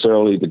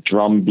necessarily the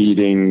drum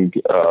beating,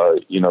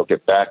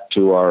 get back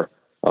to our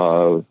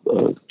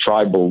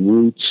tribal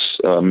roots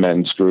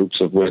men's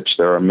groups, of which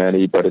there are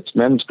many, but it's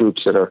men's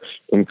groups that are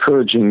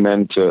encouraging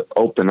men to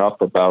open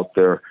up about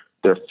their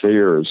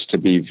fears, to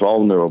be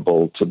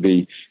vulnerable, to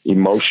be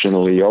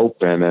emotionally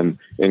open, and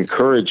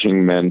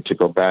encouraging men to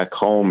go back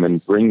home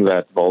and bring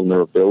that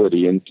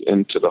vulnerability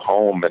into the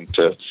home and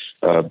to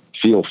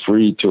feel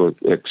free to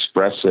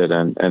express it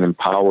and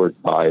empowered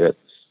by it.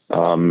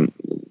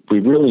 We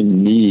really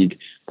need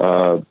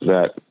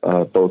that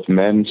both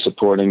men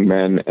supporting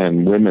men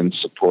and women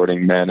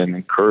supporting men and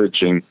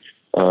encouraging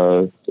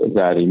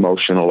that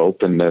emotional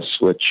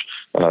openness, which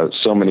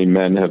so many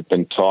men have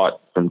been taught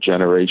from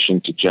generation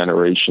to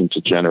generation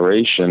to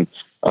generation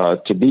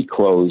to be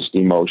closed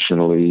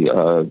emotionally.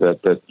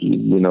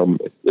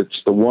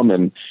 It's the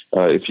woman.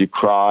 If you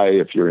cry,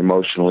 if you're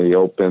emotionally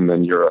open,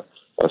 then you're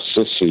a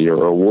sissy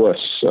or a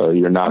wuss.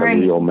 You're not Right.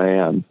 a real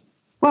man.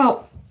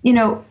 Well,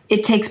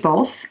 it takes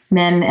both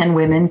men and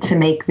women to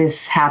make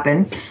this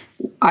happen.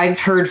 I've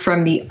heard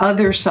from the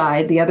other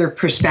side, the other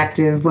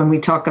perspective, when we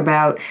talk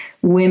about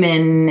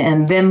women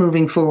and them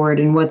moving forward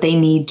and what they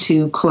need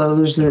to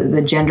close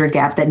the gender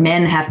gap, that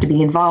men have to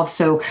be involved.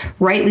 So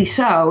rightly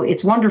so,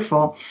 it's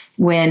wonderful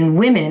when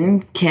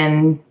women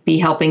can be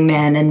helping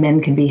men and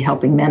men can be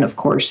helping men, of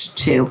course,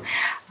 too.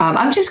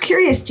 I'm just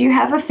curious, do you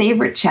have a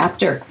favorite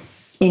chapter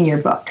in your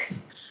book?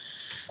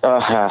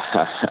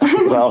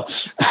 Well,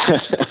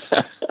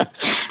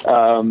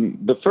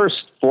 the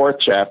first 4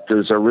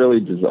 chapters are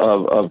really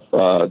of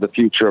the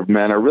future of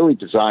men are really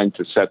designed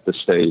to set the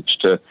stage,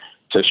 to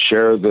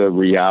share the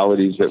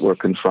realities that we're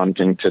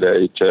confronting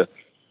today, to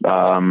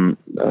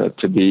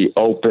be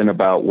open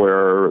about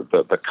where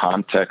the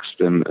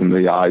context and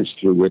the eyes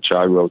through which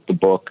I wrote the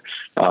book,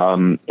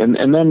 and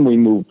then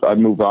I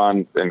move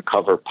on and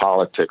cover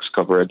politics,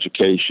 cover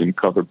education,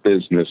 cover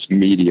business,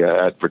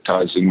 media,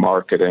 advertising,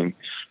 marketing,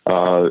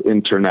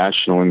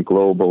 international and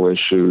global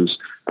issues.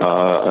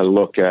 I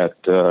look at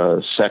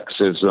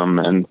sexism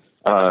and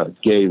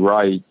gay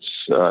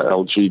rights,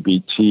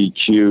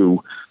 LGBTQ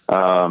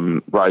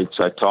rights.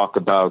 I talk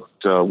about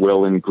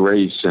will and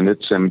grace and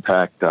its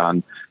impact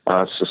on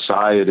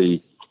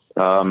society.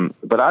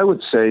 But I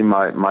would say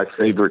my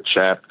favorite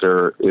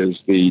chapter is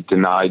the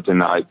deny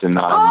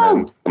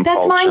men.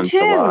 That's mine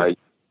too.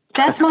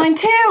 That's mine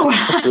too.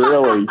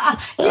 Really?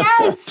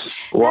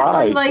 Yes.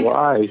 Why?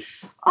 Why?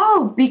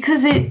 Oh,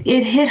 because it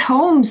hit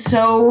home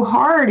so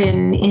hard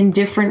in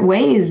different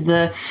ways.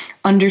 The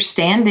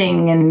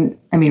understanding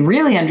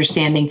really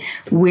understanding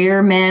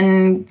where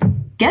men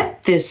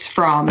get this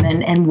from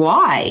and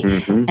why,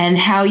 mm-hmm. and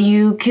how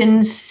you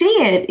can see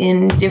it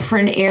in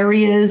different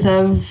areas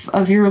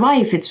of your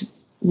life. It's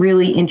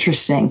really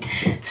interesting.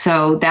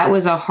 So that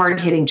was a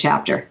hard-hitting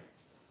chapter.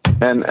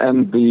 And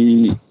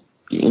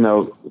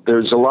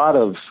there's a lot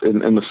of,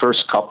 in the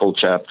first couple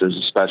chapters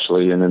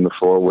especially, and in the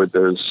foreword,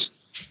 there's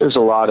a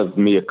lot of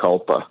mea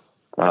culpa.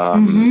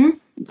 Mm-hmm.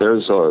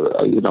 There's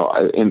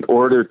in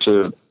order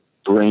to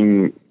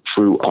bring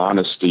true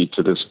honesty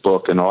to this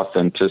book and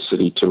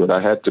authenticity to it,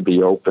 I had to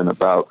be open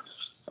about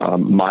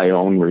my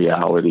own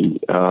reality,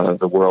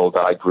 the world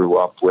I grew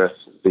up with,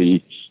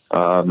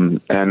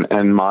 and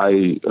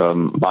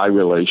my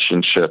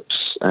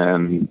relationships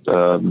and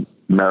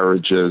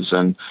marriages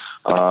and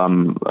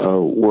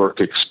work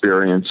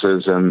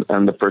experiences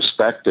and the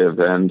perspective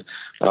and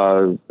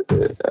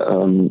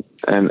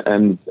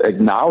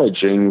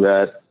acknowledging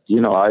that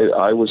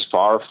I was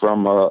far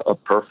from a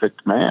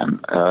perfect man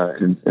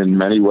in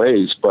many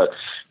ways, but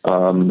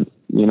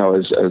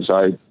as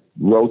I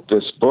wrote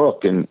this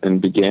book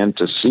and began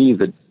to see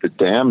the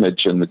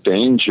damage and the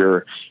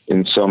danger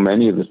in so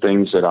many of the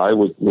things that I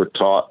were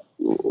taught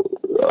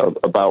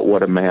about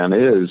what a man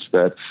is,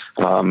 that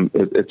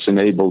it's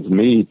enabled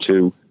me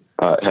to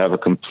have a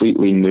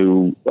completely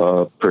new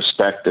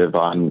perspective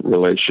on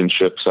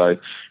relationships. I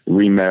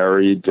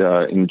remarried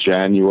in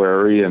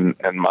January, and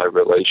my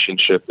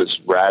relationship is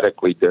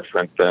radically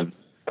different than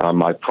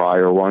my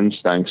prior ones,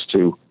 thanks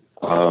to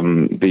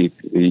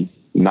the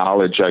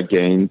knowledge I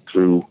gained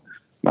through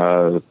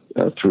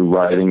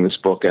writing this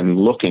book and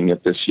looking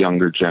at this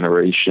younger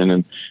generation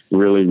and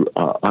really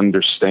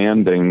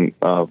understanding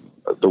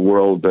the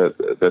world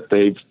that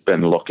they've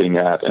been looking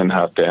at and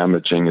how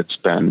damaging it's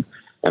been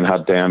and how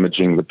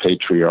damaging the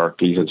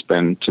patriarchy has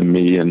been to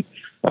me and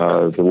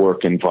the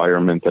work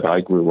environment that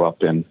I grew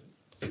up in.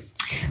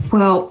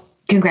 Well,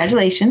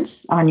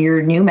 congratulations on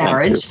your new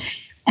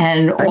marriage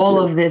and all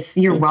of this.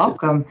 You're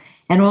welcome.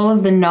 And all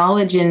of the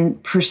knowledge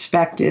and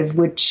perspective,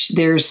 which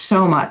there's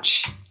so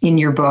much in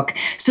your book.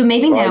 So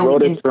maybe now I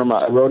wrote it for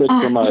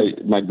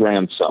my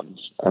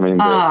grandsons. I mean,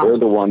 they're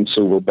the ones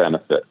who will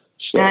benefit.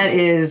 So. That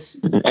is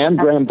and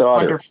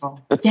granddaughter.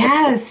 Wonderful.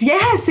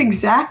 Yes,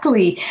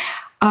 exactly.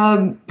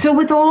 So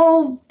with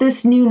all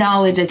this new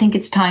knowledge, I think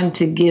it's time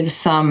to give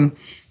some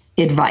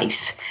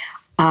advice.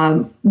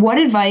 What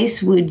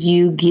advice would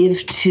you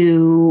give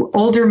to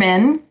older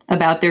men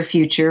about their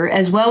future,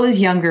 as well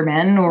as younger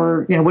men?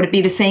 Or, would it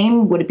be the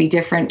same? Would it be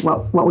different?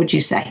 What would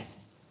you say?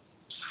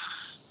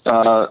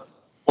 Well,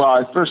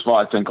 first of all,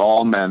 I think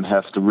all men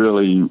have to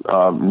really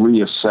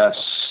reassess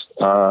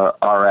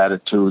our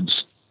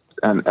attitudes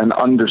and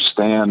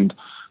understand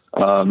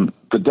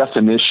the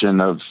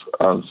definition of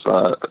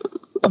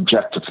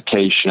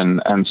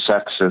objectification and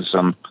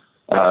sexism,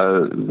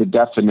 the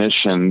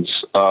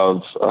definitions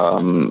of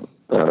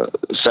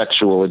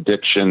sexual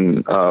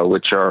addiction,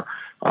 which are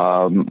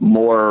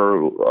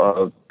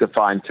more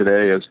defined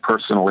today as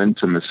personal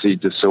intimacy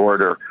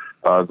disorder,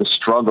 the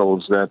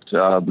struggles that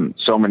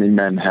so many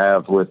men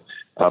have with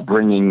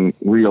bringing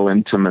real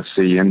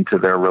intimacy into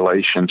their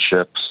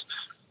relationships,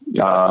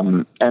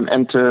 and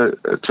to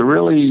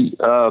really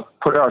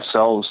put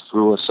ourselves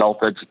through a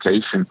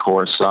self-education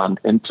course on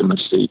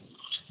intimacy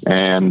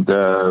and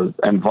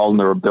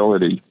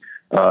vulnerability.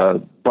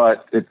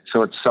 But it's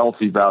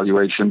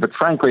self-evaluation. But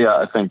frankly,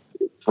 I think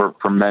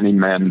for many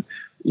men,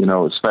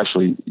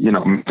 especially,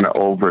 men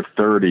over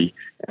 30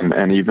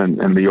 and even,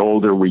 and the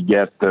older we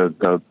get,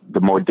 the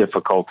more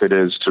difficult it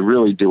is to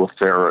really do a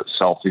fair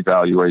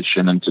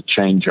self-evaluation and to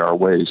change our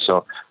ways.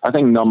 So I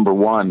think number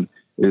one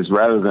is,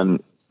 rather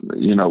than,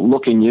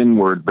 looking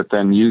inward, but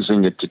then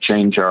using it to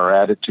change our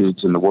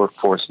attitudes in the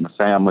workforce and the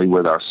family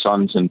with our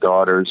sons and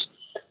daughters,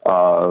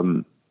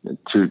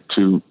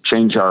 to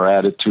change our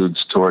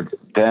attitudes toward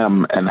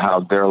them and how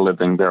they're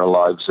living their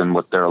lives and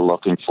what they're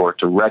looking for,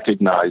 to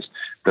recognize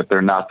that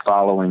they're not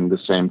following the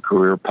same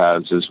career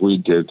paths as we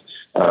did,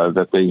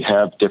 that they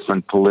have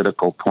different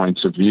political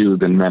points of view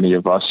than many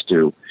of us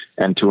do,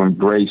 and to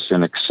embrace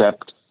and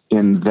accept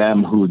in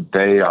them who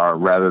they are,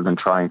 rather than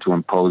trying to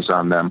impose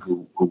on them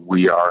who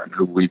we are and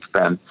who we've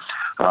been.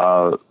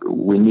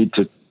 We need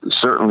to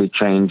certainly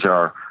change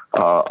our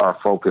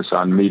focus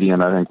on media,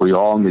 and I think we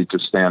all need to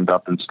stand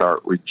up and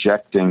start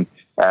rejecting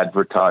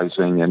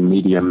advertising and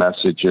media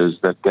messages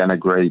that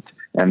denigrate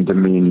and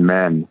demean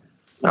men.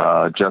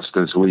 Just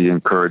as we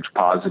encourage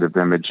positive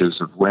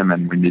images of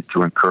women, we need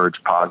to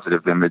encourage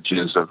positive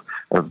images of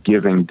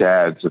giving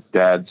dads, of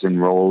dads in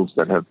roles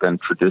that have been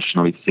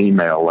traditionally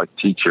female, like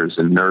teachers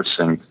and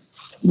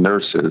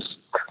nurses.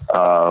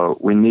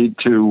 We need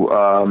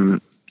to,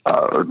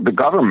 the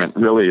government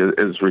really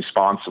is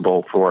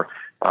responsible for,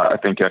 I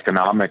think,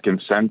 economic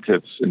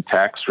incentives and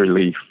tax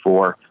relief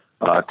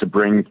to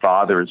bring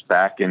fathers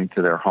back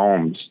into their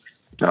homes.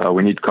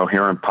 We need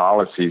coherent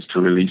policies to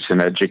release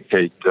and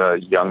educate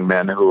young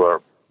men who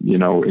are,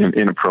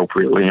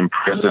 inappropriately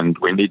imprisoned.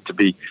 We need to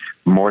be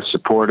more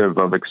supportive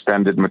of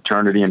extended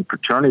maternity and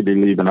paternity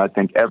leave. And I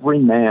think every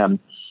man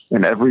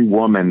and every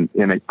woman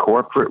in a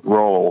corporate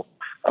role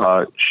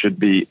should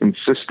be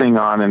insisting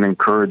on and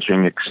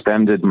encouraging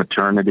extended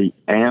maternity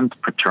and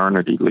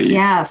paternity leave.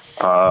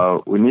 Yes.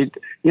 We need,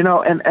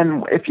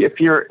 and if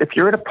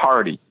you're at a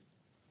party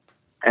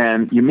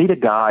and you meet a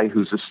guy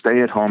who's a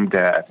stay-at-home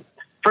dad,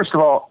 first of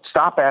all,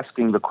 stop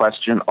asking the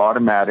question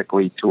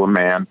automatically to a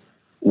man,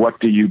 what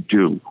do you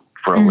do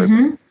for a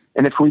living?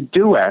 And if we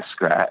do ask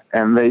that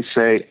and they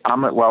say,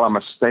 I'm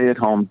a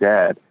stay-at-home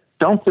dad,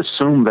 don't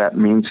assume that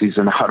means he's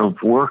an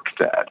out-of-work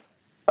dad.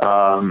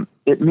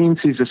 It means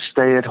he's a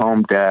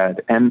stay-at-home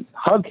dad, and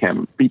hug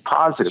him, be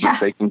positive, and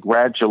say,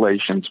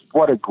 congratulations,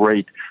 what a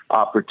great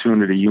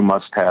opportunity you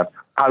must have.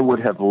 I would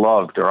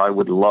love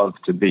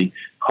to be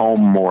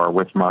home more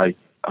with my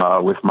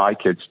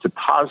kids, to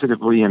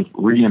positively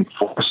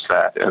reinforce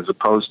that, as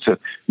opposed to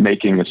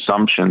making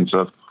assumptions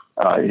of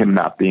him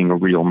not being a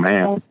real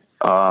man.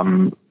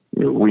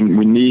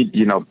 We need,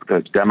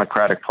 the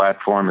Democratic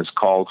platform is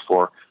called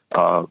for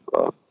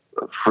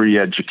free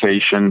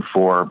education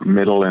for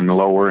middle and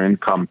lower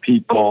income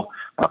people,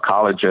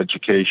 college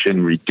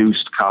education,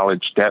 reduced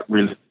college debt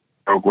relief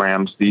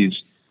programs.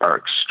 These are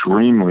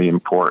extremely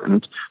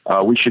important.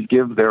 We should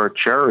give their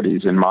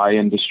charities. In my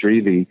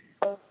industry, the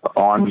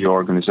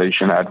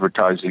organization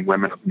Advertising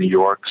Women of New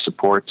York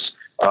supports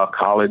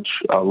college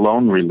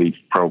loan relief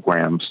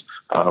programs.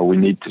 We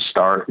need to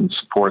start and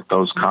support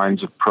those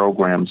kinds of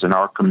programs in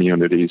our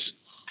communities.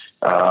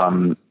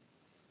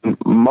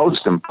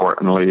 Most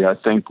importantly, I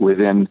think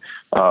within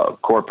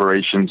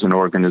corporations and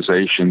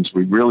organizations,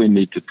 we really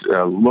need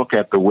to look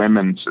at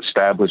the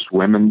established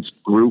women's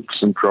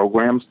groups and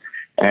programs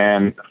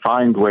and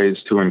find ways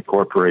to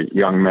incorporate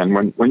young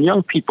men. When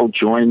young people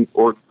join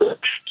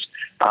organizations,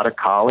 out of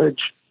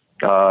college,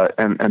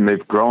 and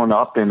they've grown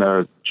up in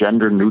a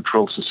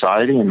gender-neutral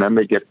society, and then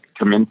they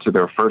come into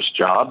their first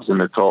jobs, and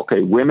they're told,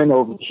 okay, women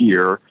over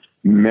here,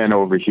 men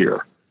over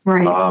here.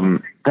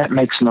 Right. That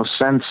makes no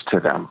sense to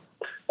them.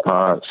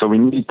 So we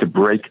need to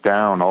break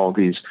down all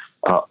these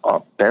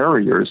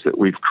barriers that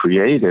we've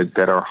created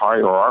that are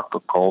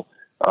hierarchical,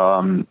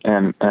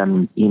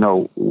 and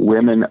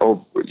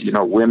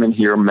women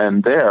here,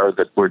 men there.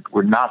 That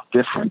we're not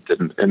different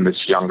in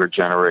this younger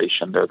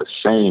generation. They're the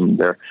same.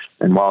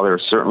 And while there are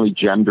certainly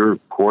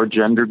core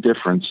gender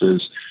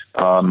differences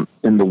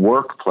in the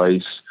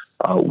workplace,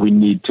 we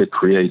need to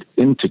create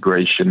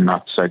integration,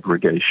 not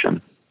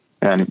segregation.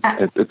 And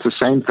it's the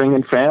same thing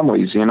in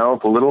families.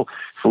 If a little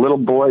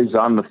boy's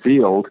on the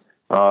field,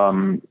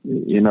 and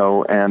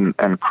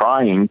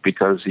crying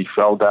because he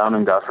fell down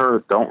and got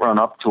hurt, don't run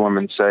up to him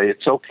and say,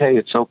 it's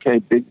okay.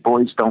 Big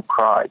boys don't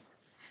cry.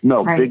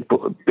 No, right.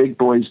 Big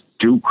boys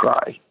do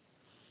cry,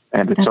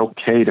 and it's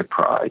okay to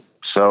cry.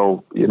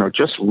 So,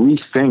 just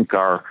rethink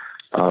our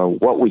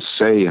what we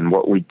say and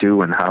what we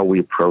do and how we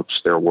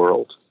approach their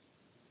world.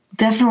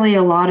 Definitely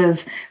a lot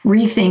of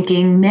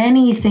rethinking,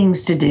 many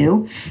things to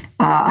do.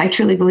 I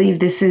truly believe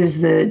this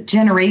is the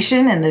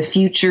generation and the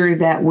future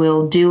that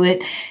will do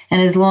it.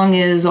 And as long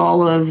as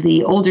all of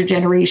the older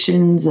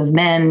generations of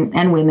men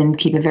and women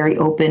keep a very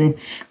open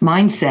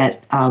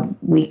mindset,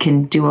 we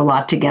can do a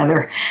lot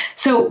together.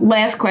 So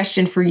last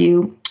question for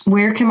you.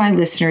 Where can my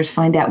listeners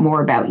find out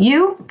more about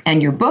you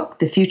and your book,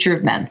 The Future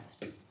of Men?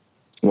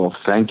 Well,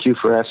 thank you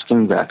for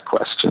asking that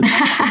question.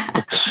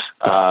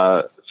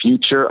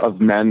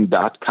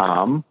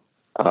 futureofmen.com.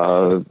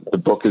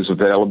 The book is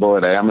available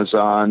at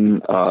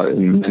Amazon,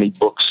 in many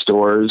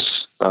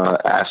bookstores.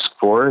 Ask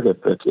for it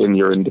if it's in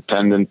your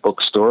independent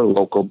bookstore,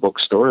 local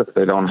bookstore, if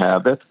they don't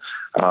have it.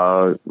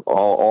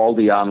 All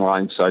the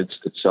online sites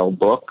that sell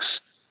books.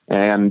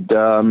 And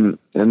then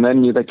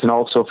they can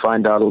also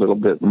find out a little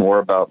bit more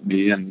about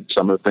me and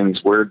some of the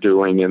things we're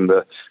doing in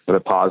the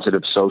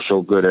positive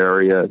social good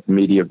area at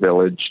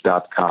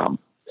MediaVillage.com.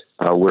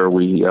 Where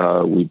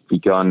we've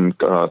begun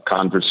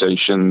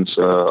conversations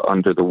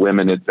under the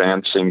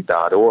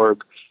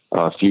womenadvancing.org,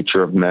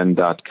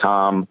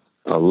 futureofmen.com,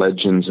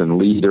 Legends and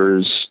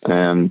Leaders,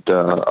 and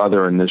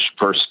other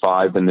First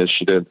Five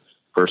initiative,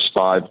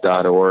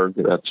 first5.org.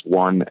 That's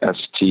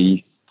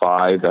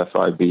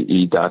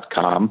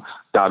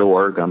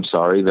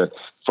 1st5five.org. That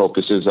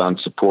focuses on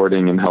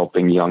supporting and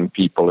helping young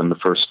people in the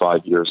first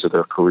 5 years of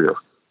their career.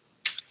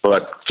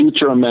 But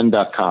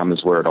futureofmen.com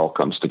is where it all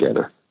comes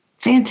together.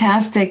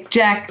 Fantastic.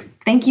 Jack,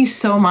 thank you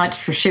so much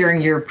for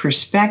sharing your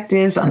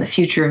perspectives on the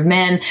future of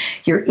men,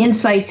 your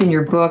insights in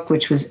your book,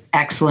 which was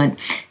excellent.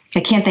 I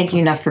can't thank you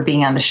enough for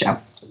being on the show.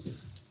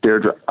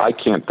 Deirdre, I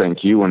can't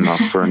thank you enough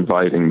for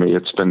inviting me.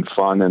 It's been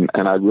fun, and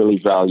I really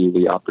value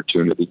the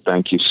opportunity.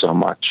 Thank you so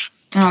much.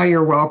 Oh,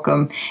 you're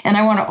welcome. And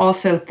I want to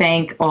also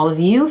thank all of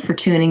you for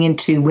tuning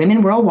into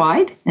Women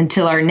Worldwide.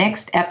 Until our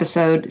next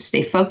episode,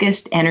 stay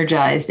focused,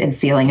 energized, and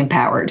feeling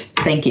empowered.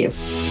 Thank you.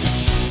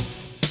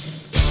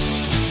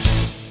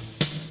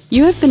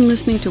 You have been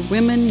listening to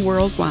Women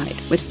Worldwide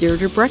with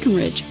Deirdre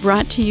Breakenridge,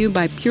 brought to you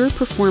by Pure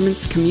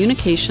Performance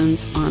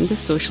Communications on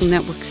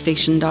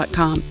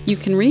thesocialnetworkstation.com. You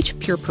can reach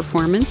Pure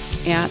Performance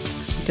at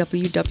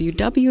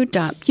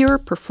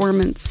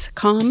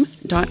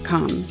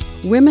www.pureperformancecom.com.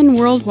 Women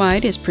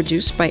Worldwide is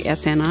produced by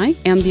SNI,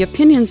 and the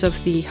opinions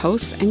of the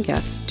hosts and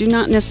guests do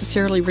not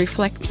necessarily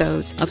reflect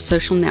those of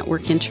Social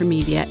Network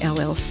Intermedia,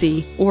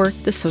 LLC, or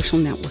the Social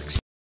Network